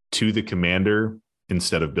to the commander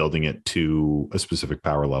instead of building it to a specific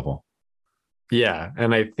power level. Yeah.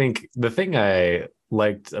 And I think the thing I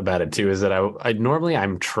liked about it too is that I normally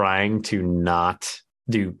I'm trying to not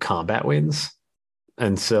do combat wins.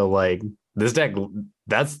 And so like this deck,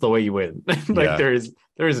 that's the way you win. Like there is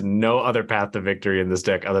no other path to victory in this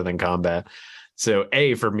deck other than combat. So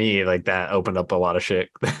for me, like that opened up a lot of shit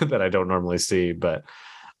that I don't normally see. But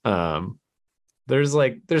there's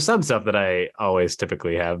some stuff that I always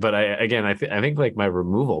typically have. But I think like my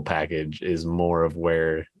removal package is more of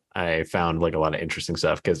where I found like a lot of interesting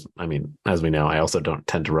stuff. Because I mean, as we know, I also don't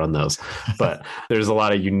tend to run those. But there's a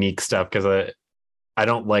lot of unique stuff because I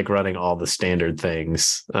don't like running all the standard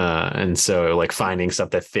things. And so like finding stuff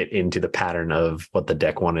that fit into the pattern of what the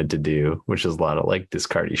deck wanted to do, which is a lot of like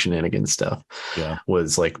discardy shenanigans stuff,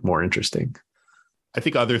 was like more interesting. I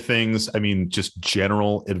think other things, I mean, just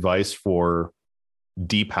general advice for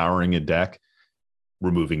depowering a deck: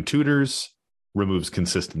 removing tutors removes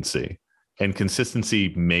consistency, and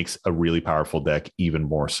consistency makes a really powerful deck even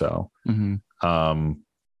more so.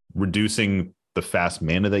 Reducing the fast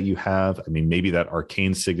mana that you have. I mean, maybe that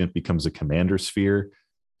arcane signet becomes a commander sphere.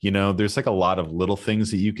 There's like a lot of little things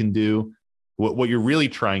that you can do. What you're really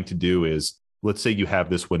trying to do is, let's say you have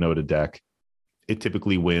this Winota deck. It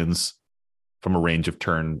typically wins from a range of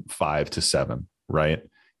turn 5 to 7, right?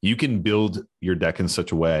 You can build your deck in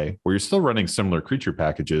such a way where you're still running similar creature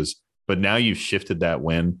packages, but now you've shifted that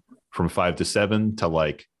win from 5 to 7 to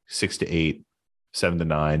like 6 to 8, 7 to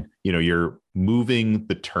 9. You're moving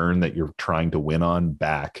the turn that you're trying to win on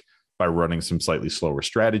back by running some slightly slower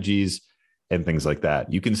strategies and things like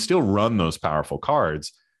that. You can still run those powerful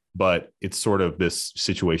cards, but it's sort of this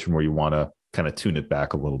situation where you want to kind of tune it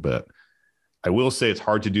back a little bit. I will say it's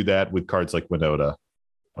hard to do that with cards like Winota.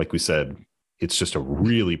 Like we said, it's just a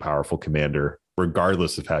really powerful commander,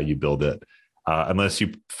 regardless of how you build it. Unless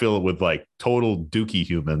you fill it with like total dookie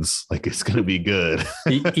humans, like it's going to be good.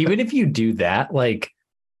 Even if you do that, like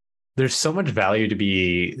there's so much value to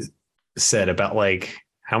be said about like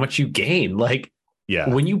how much you gain. Like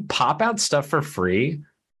when you pop out stuff for free,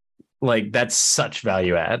 like that's such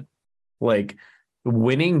value add. Like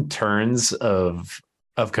winning turns of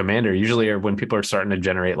commander usually are when people are starting to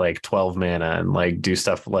generate like 12 mana and like do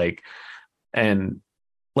stuff like, and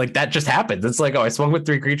like that just happens. It's like, oh, I swung with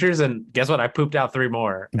 3 creatures and guess what? I pooped out 3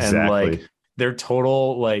 more. Exactly. And like their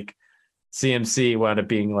total like CMC wound up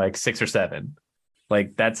being like 6 or 7.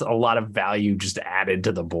 Like that's a lot of value just added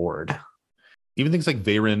to the board. Even things like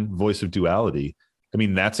Veyron, Voice of Duality. I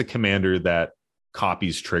mean, that's a commander that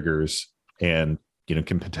copies triggers and,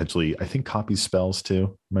 can potentially, I think, copies spells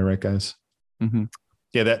too. Am I right, guys? Mm-hmm.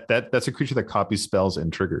 Yeah, that's a creature that copies spells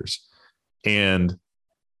and triggers. And,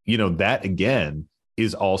 that again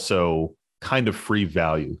is also kind of free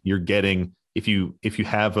value. You're getting, if you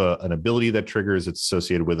have an ability that triggers, it's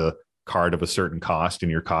associated with a card of a certain cost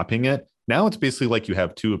and you're copying it. Now it's basically like you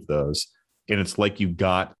have 2 of those, and it's like you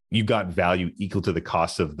got value equal to the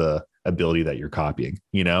cost of the ability that you're copying,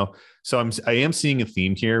 So I am seeing a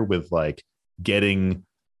theme here with like getting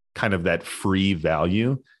kind of that free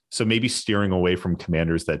value. So maybe steering away from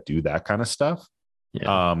commanders that do that kind of stuff.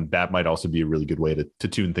 That might also be a really good way to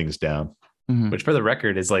tune things down. which for the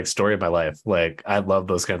record is like story of my life. Like I love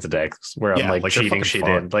those kinds of decks where I'm like cheating shit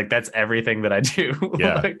in. Like that's everything that I do.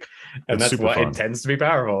 Yeah. Like, and that's what it tends to be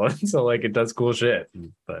powerful. And so like it does cool shit.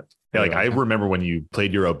 But yeah, like I remember when you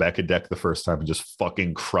played your Obeka deck the first time and just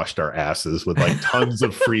fucking crushed our asses with like tons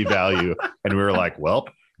of free value. And we were like, well,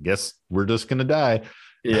 guess we're just gonna die.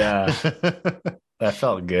 Yeah. That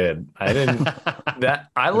felt good. I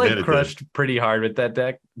like crushed pretty hard with that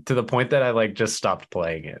deck to the point that I like just stopped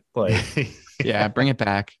playing it. Like, yeah, bring it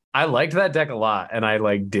back. I liked that deck a lot, and I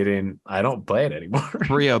don't play it anymore.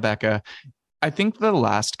 Rio Becca. I think the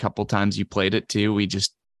last couple times you played it too, we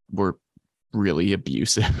just were really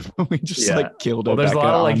abusive. We just like killed it. There's a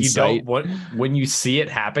lot of like when you see it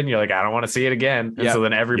happen, you're like, I don't want to see it again. And so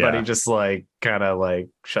then everybody just like kind of like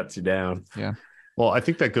shuts you down. Yeah. Well, I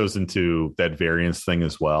think that goes into that variance thing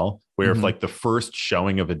as well, where if like the first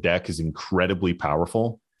showing of a deck is incredibly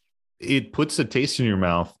powerful, it puts a taste in your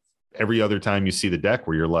mouth every other time you see the deck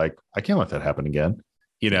where you're like, I can't let that happen again.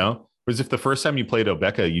 You know, whereas if the first time you played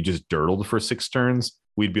Obeka, you just dirtled for 6 turns,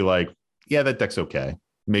 we'd be like, yeah, that deck's okay.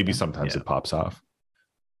 Maybe sometimes it pops off.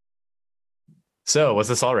 So what's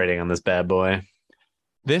the salt rating on this bad boy?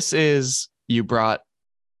 This is, you brought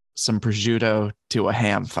some prosciutto to a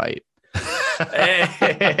ham fight. Hey.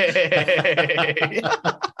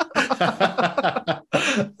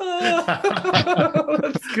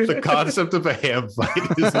 The concept of a ham fight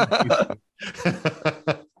is amazing.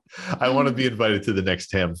 I want to be invited to the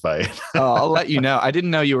next ham fight. I'll let you know. I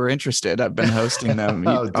didn't know you were interested. I've been hosting them.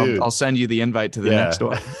 I'll send you the invite to the next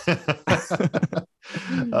one.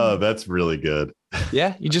 Oh, that's really good.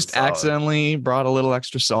 Yeah, you just accidentally brought a little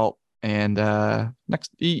extra salt. And next,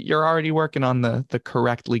 you're already working on the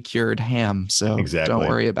correctly cured ham, so don't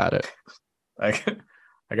worry about it. I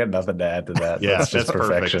got nothing to add to that. Yeah, that's just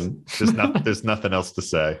perfection. There's nothing else to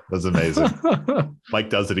say. That's amazing. Mike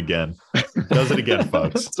does it again. Does it again,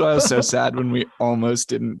 folks. That's why I was so sad when we almost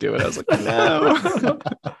didn't do it. I was like, no.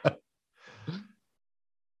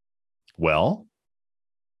 Well,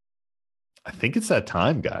 I think it's that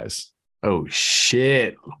time, guys. Oh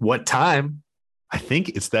shit! What time? I think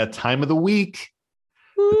it's that time of the week.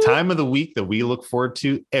 The time of the week that we look forward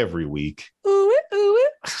to every week.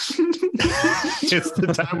 It's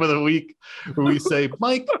the time of the week where we say,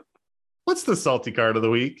 Mike, what's the salty card of the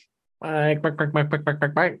week? Mike.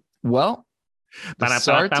 Well, it's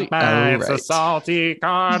a salty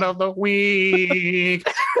card of the week.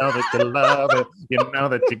 You know that you love it. You know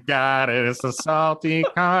that you got it. It's a salty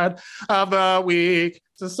card of the week.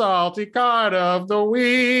 It's a salty card of the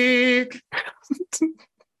week.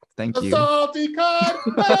 Thank you. Salty card of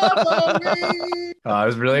the week. I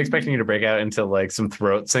was really expecting you to break out into like some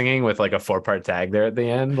throat singing with like a 4-part tag there at the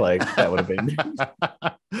end. Like that would have been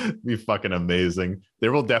be fucking amazing.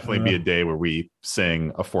 There will definitely be a day where we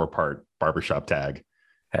sing a 4-part barbershop tag.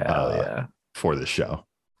 Hell yeah. For this show.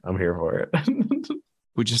 I'm here for it.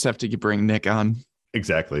 We just have to bring Nick on.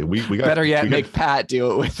 Exactly. We got better yet, make Pat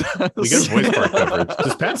do it with us. We got voice part coverage.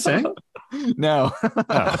 Does Pat sing? No.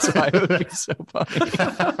 That's why it would be so funny.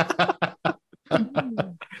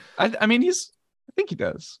 I mean, I think he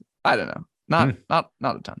does. I don't know. Not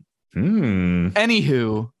a ton.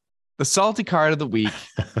 Anywho, the salty card of the week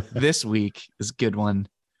this week is a good one.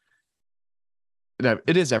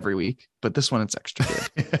 It is every week, but this one it's extra good.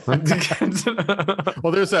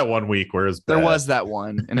 Well, there's that one week where it's bad. There was that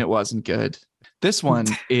one, and it wasn't good. This one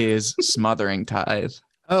is Smothering Tithe.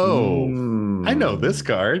 Oh, I know this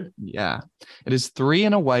card. Yeah. It is 3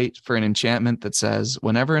 and a white for an enchantment that says,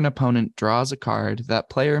 whenever an opponent draws a card, that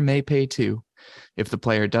player may pay 2. If the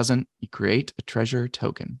player doesn't, you create a treasure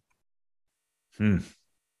token.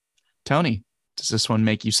 Tony, does this one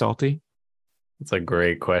make you salty? That's a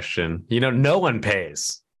great question. You know, no one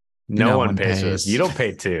pays. No one pays for this. You don't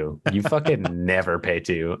pay 2. You fucking never pay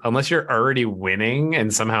 2 unless you're already winning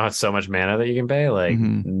and somehow have so much mana that you can pay. Like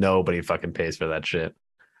nobody fucking pays for that shit.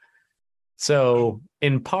 So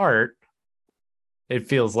in part, it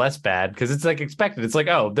feels less bad because it's like expected. It's like,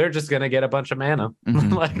 oh, they're just gonna get a bunch of mana.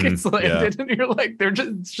 It's like you're like,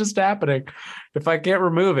 it's just happening. If I can't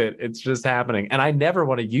remove it, it's just happening. And I never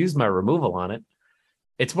want to use my removal on it.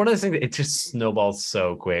 It's one of those things that it just snowballs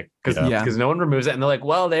so quick because no one removes it. And they're like,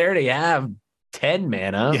 well, they already have 10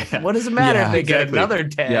 mana. Yeah. What does it matter if they get another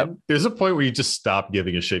 10? Yep. There's a point where you just stop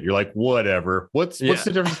giving a shit. You're like, whatever. What's the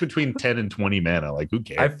difference between 10 and 20 mana? Like, who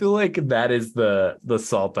cares? I feel like that is the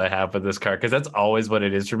salt I have with this card because that's always what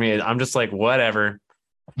it is for me. I'm just like, whatever.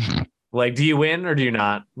 Like, do you win or do you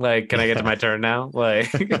not? Like, can I get to my turn now?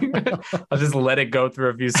 Like, I'll just let it go through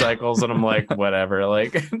a few cycles and I'm like, whatever.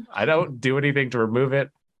 Like, I don't do anything to remove it.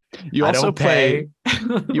 You I also don't pay.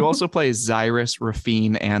 You also play Xyrus,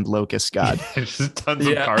 Rafine, and Locust God. Just tons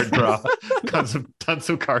of card draw, tons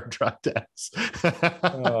of card draw decks.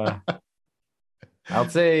 I'll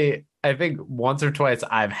say I think once or twice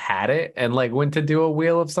I've had it and like went to do a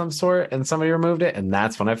wheel of some sort and somebody removed it, and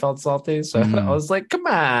that's when I felt salty. So I was like, come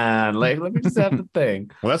on, like let me just have the thing.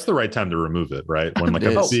 Well, that's the right time to remove it, right? When like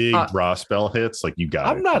It a is. big draw spell hits, like you got it.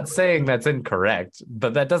 I'm not saying that's incorrect,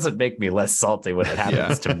 but that doesn't make me less salty when it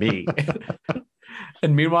happens to me.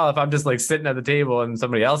 And meanwhile, if I'm just like sitting at the table and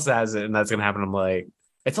somebody else has it and that's gonna happen, I'm like,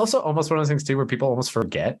 it's also almost one of those things too where people almost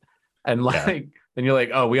forget. And like then you're like,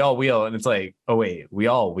 oh, we all wheel. And it's like, oh wait, we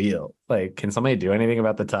all wheel. Like, can somebody do anything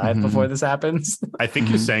about the tithe before this happens? I think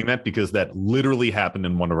you're saying that because that literally happened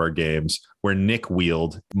in one of our games where Nick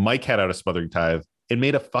wheeled. Mike had out a smothering tithe. It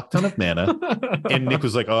made a fuck ton of mana. And Nick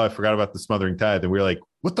was like, oh, I forgot about the smothering tithe. And we were like,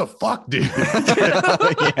 what the fuck, dude?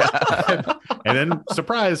 And then,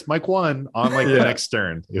 surprise, Mike won on like the next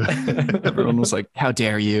turn. Everyone was like, how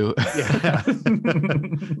dare you?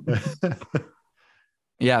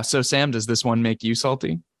 Yeah. So Sam, does this one make you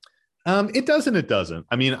salty? It doesn't. It doesn't.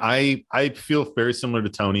 I mean, I feel very similar to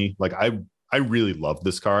Tony. Like I really love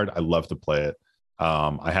this card. I love to play it.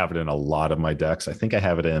 I have it in a lot of my decks. I think I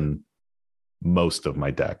have it in most of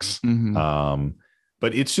my decks.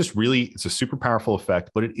 But it's just really, it's a super powerful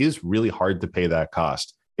effect, but it is really hard to pay that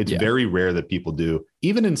cost. It's very rare that people do,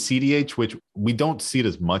 even in CDH, which we don't see it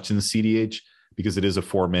as much in CDH because it is a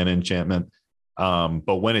 4-mana enchantment.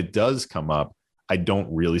 But when it does come up, I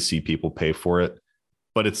don't really see people pay for it,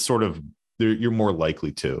 but it's sort of, you're more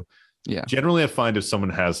likely to. Yeah. Generally, I find if someone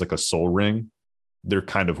has like a soul ring, they're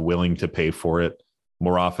kind of willing to pay for it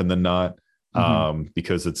more often than not.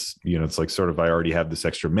 Because it's, you know, it's like sort of, I already have this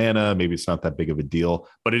extra mana. Maybe it's not that big of a deal,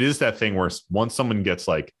 but it is that thing where once someone gets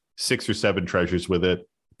like 6 or 7 treasures with it,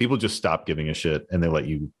 people just stop giving a shit and they let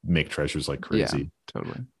you make treasures like crazy. Yeah,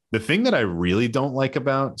 totally. The thing that I really don't like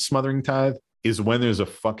about Smothering Tithe is when there's a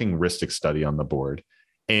fucking Rhystic Study on the board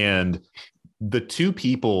and the two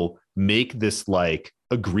people make this like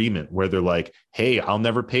agreement where they're like, hey, I'll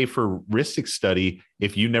never pay for Rhystic Study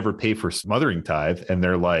if you never pay for Smothering Tithe. And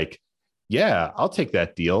they're like, yeah, I'll take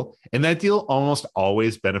that deal. And that deal almost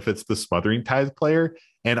always benefits the Smothering Tithe player.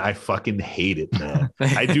 And I fucking hate it, man.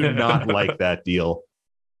 I do not like that deal.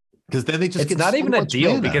 Because then they just it's not even a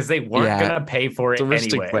deal mana. Because they weren't gonna pay for it the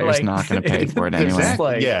Rhystic anyway. Player's like, not gonna pay for it anyway.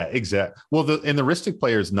 Exactly. Yeah, exactly. Well, the Rhystic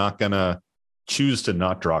player is not gonna choose to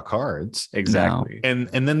not draw cards. Exactly. No.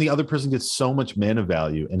 And then the other person gets so much mana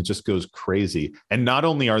value and it just goes crazy. And not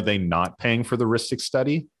only are they not paying for the Rhystic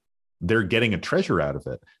Study, they're getting a treasure out of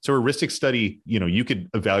it. So a Rhystic Study, you know, you could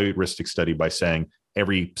evaluate Rhystic Study by saying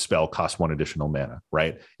every spell costs 1 additional mana,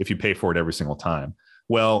 right? If you pay for it every single time.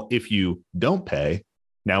 Well, if you don't pay,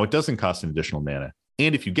 now it doesn't cost an additional mana.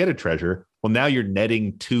 And if you get a treasure, well, now you're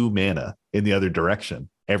netting 2 mana in the other direction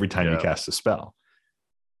every time you cast a spell.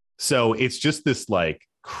 So it's just this like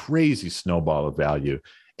crazy snowball of value.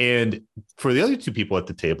 And for the other 2 people at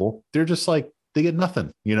the table, they're just like, they get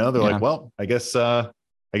nothing, you know, they're like, well, I guess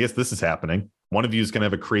this is happening. One of you is going to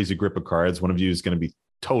have a crazy grip of cards. One of you is going to be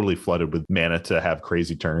totally flooded with mana to have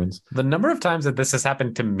crazy turns. The number of times that this has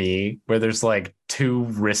happened to me where there's like 2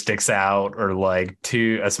 Rhystics out or like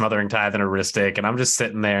a Smothering Tithe and a Rhystic, and I'm just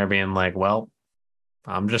sitting there being like, well,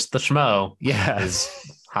 I'm just the schmo. Yeah. Is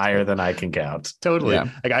higher than I can count. Totally. Yeah.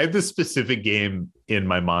 Like I have this specific game in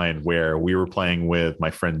my mind where we were playing with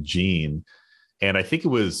my friend Gene, and I think it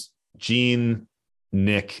was Gene,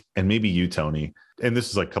 Nick, and maybe you, Tony. And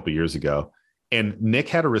this is like a couple years ago. And Nick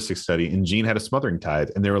had a Rhystic Study and Gene had a Smothering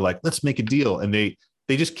Tithe. And they were like, let's make a deal. And they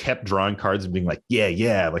just kept drawing cards and being like,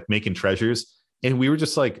 yeah, like making treasures. And we were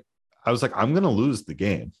just like, I was like, I'm going to lose the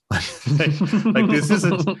game. like this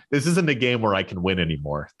isn't a game where I can win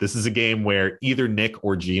anymore. This is a game where either Nick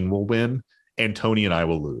or Gene will win and Tony and I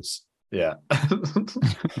will lose. Yeah.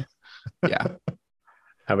 Yeah.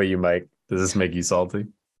 How about you, Mike? Does this make you salty?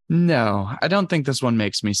 No, I don't think this one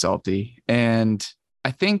makes me salty. And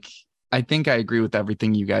I think I agree with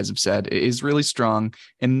everything you guys have said. It is really strong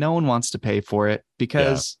and no one wants to pay for it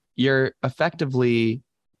because you're effectively,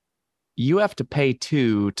 you have to pay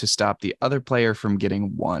 2 to stop the other player from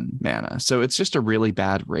getting 1 mana. So it's just a really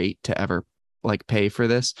bad rate to ever like pay for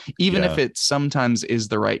this, even if it sometimes is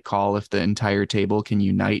the right call. If the entire table can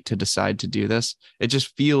unite to decide to do this, it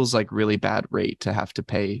just feels like really bad rate to have to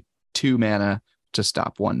pay 2 mana to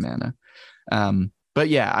stop 1 mana. But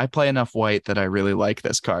yeah, I play enough white that I really like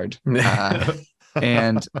this card.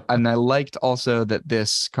 And I liked also that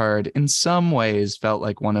this card in some ways felt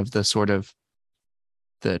like one of the sort of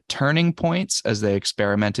the turning points as they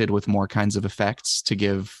experimented with more kinds of effects to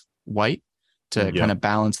give white. to kind of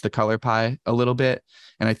balance the color pie a little bit.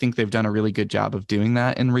 And I think they've done a really good job of doing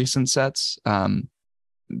that in recent sets.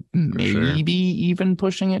 Maybe even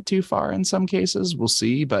pushing it too far in some cases. We'll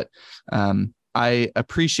see. But I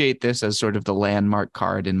appreciate this as sort of the landmark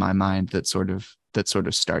card in my mind that sort of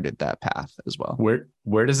started that path as well.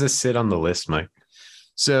 Where does this sit on the list, Mike?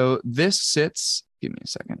 So this sits, give me a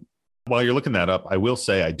second. While you're looking that up, I will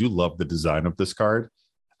say I do love the design of this card.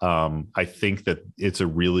 I think that it's a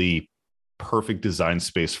really perfect design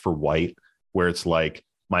space for white, where it's like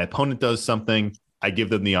my opponent does something, I give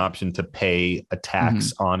them the option to pay a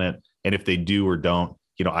tax on it. And if they do or don't,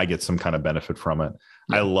 I get some kind of benefit from it.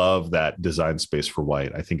 Yeah. I love that design space for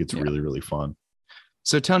white. I think it's really, really fun.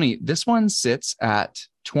 So Tony, this one sits at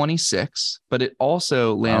 26, but it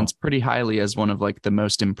also lands pretty highly as one of like the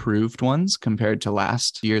most improved ones compared to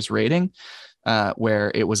last year's rating,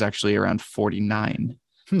 where it was actually around 49.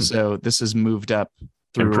 So this has moved up.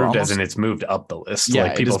 Improved as in it's moved up the list. Yeah,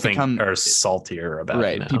 like people are saltier about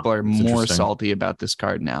it now. People are more salty about this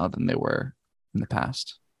card now than they were in the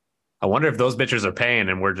past. I wonder if those bitches are paying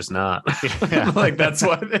and we're just not. Like that's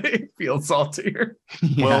why they feel saltier.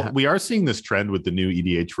 Yeah. Well, we are seeing this trend with the new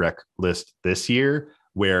EDH rec list this year,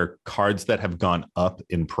 where cards that have gone up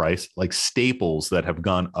in price, like staples that have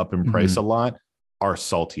gone up in price a lot, are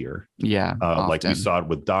saltier. Yeah. Like we saw it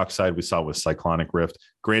with Dockside, we saw it with Cyclonic Rift.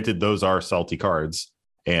 Granted, those are salty cards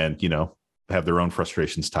and, have their own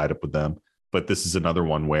frustrations tied up with them. But this is another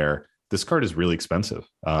one where this card is really expensive.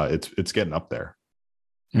 It's getting up there.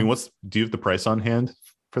 I mean, do you have the price on hand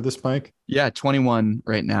for this, Mike? Yeah, 21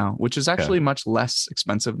 right now, which is actually much less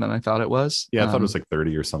expensive than I thought it was. Yeah, I thought it was like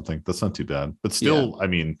 30 or something. That's not too bad. But still, I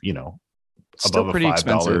mean, still above pretty a $5,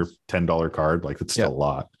 expensive. $10 card, like it's still a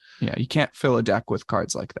lot. Yeah, you can't fill a deck with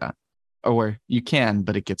cards like that. Or you can,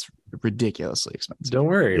 but it gets ridiculously expensive. Don't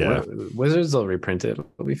worry. Yeah. Wizards will reprint it.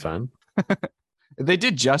 It'll be fine. They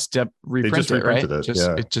did just reprint it, right?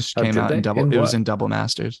 It just came out in double. It was in Double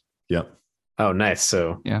Masters. Yeah. Oh, nice.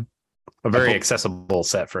 So yeah, a very accessible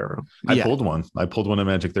set for everyone. I pulled one. I pulled one at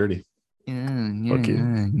Magic 30. Yeah.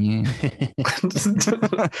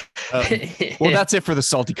 Well, that's it for the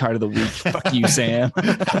salty card of the week. Fuck you, Sam.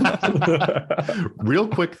 Real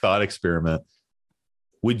quick thought experiment.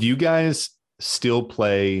 Would you guys still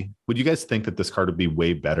play? Would you guys think that this card would be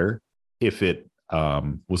way better if it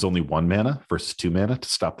was only 1 mana versus 2 mana to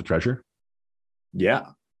stop the treasure? Yeah.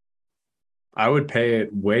 I would pay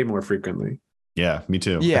it way more frequently. Yeah, me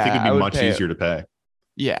too. Yeah, I think it'd be much easier to pay.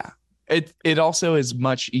 Yeah. It also is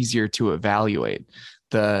much easier to evaluate.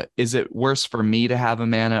 Is it worse for me to have a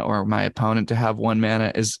mana or my opponent to have 1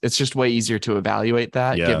 mana? It's just way easier to evaluate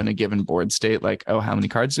that given a given board state. Like, how many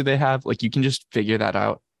cards do they have? Like, you can just figure that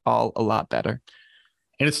out all a lot better.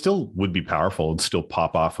 And it still would be powerful and still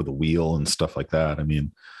pop off with a wheel and stuff like that. I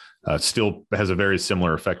mean, it still has a very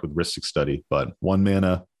similar effect with Rhystic Study, but 1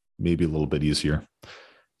 mana, maybe a little bit easier.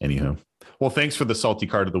 Anywho. Well, thanks for the Salty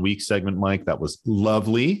Card of the Week segment, Mike. That was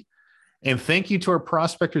lovely. And thank you to our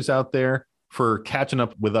prospectors out there for catching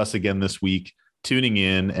up with us again this week, tuning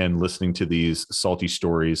in and listening to these salty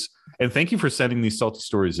stories. And thank you for sending these salty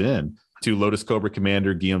stories in to Lotus Cobra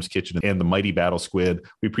Commander, Guillaume's Kitchen, and the Mighty Battle Squid.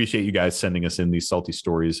 We appreciate you guys sending us in these salty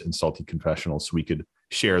stories and salty confessionals so we could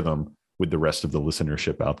share them with the rest of the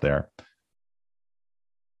listenership out there.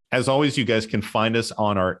 As always, you guys can find us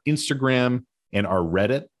on our Instagram and our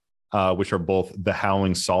Reddit, which are both The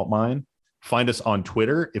Howling Salt Mine. Find us on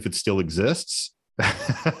Twitter, if it still exists,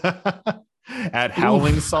 at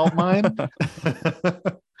Howling Salt Mine.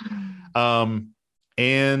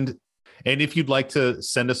 And if you'd like to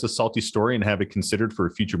send us a salty story and have it considered for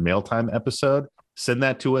a future Mailtime episode, send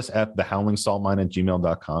that to us at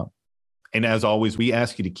thehowlingsaltmine@gmail.com. And as always, we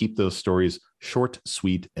ask you to keep those stories short,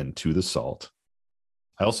 sweet, and to the salt.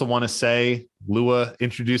 I also want to say, Lua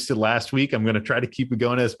introduced it last week. I'm going to try to keep it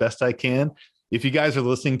going as best I can. If you guys are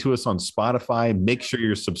listening to us on Spotify, make sure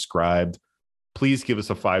you're subscribed. Please give us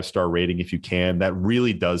a 5-star rating if you can. That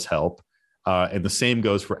really does help. And the same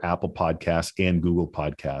goes for Apple Podcasts and Google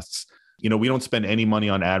Podcasts. We don't spend any money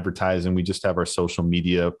on advertising. We just have our social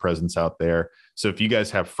media presence out there. So if you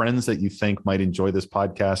guys have friends that you think might enjoy this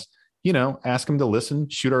podcast, ask them to listen,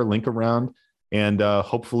 shoot our link around, and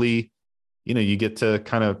hopefully, you get to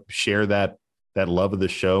kind of share that love of the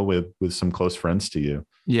show with some close friends to you.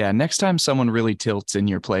 Yeah. Next time someone really tilts in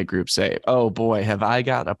your play group, say, "Oh boy, have I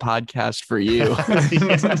got a podcast for you."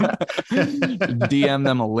 DM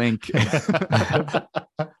them a link.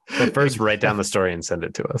 But first, write down the story and send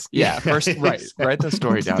it to us. Yeah. First, write the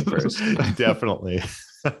story down first. Definitely.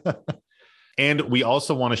 And we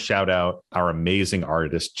also want to shout out our amazing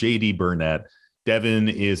artist, JD Burnett. Devin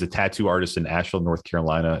is a tattoo artist in Asheville, North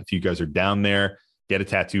Carolina. If you guys are down there, get a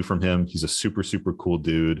tattoo from him. He's a super, super cool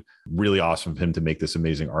dude. Really awesome of him to make this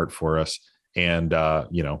amazing art for us. And,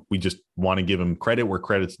 we just want to give him credit where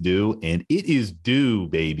credit's due. And it is due,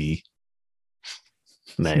 baby.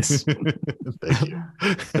 Nice. Thank you.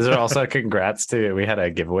 Is there also congrats to, we had a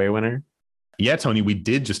giveaway winner? Yeah, Tony, we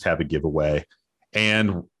did just have a giveaway.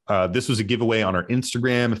 And this was a giveaway on our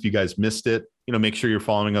Instagram. If you guys missed it, make sure you're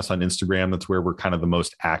following us on Instagram. That's where we're kind of the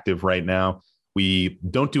most active right now. We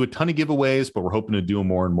don't do a ton of giveaways, but we're hoping to do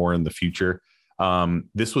more and more in the future.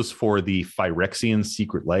 This was for the Phyrexian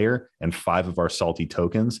Secret Lair and 5 of our salty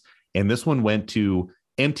tokens. And this one went to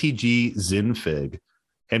MTG Zinfig.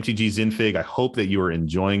 MTG Zinfig, I hope that you are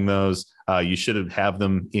enjoying those. You should have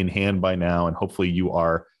them in hand by now. And hopefully you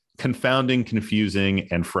are confounding, confusing,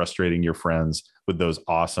 and frustrating your friends with those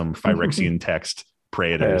awesome Phyrexian text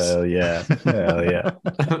Praetors. Hell yeah. Hell yeah.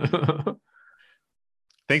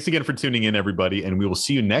 Thanks again for tuning in, everybody. And we will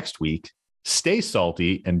see you next week. Stay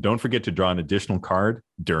salty, and don't forget to draw an additional card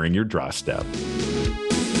during your draw step.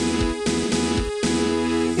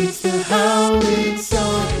 It's the Howling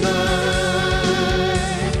Salt Mine.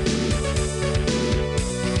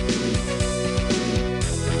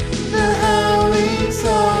 The Howling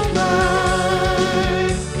Salt Mine.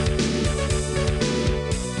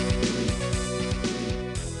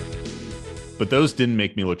 But those didn't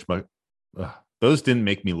make me look those didn't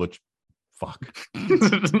make me look fuck.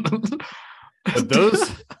 But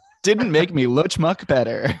those Didn't make me look much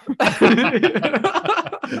better.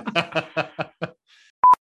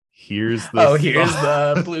 Here's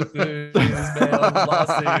the Blue's mail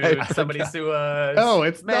lawsuit. Somebody sue us. Oh,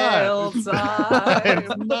 it's mail not. time.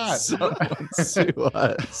 It's not. Someone sue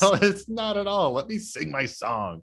us. No, it's not at all. Let me sing my song.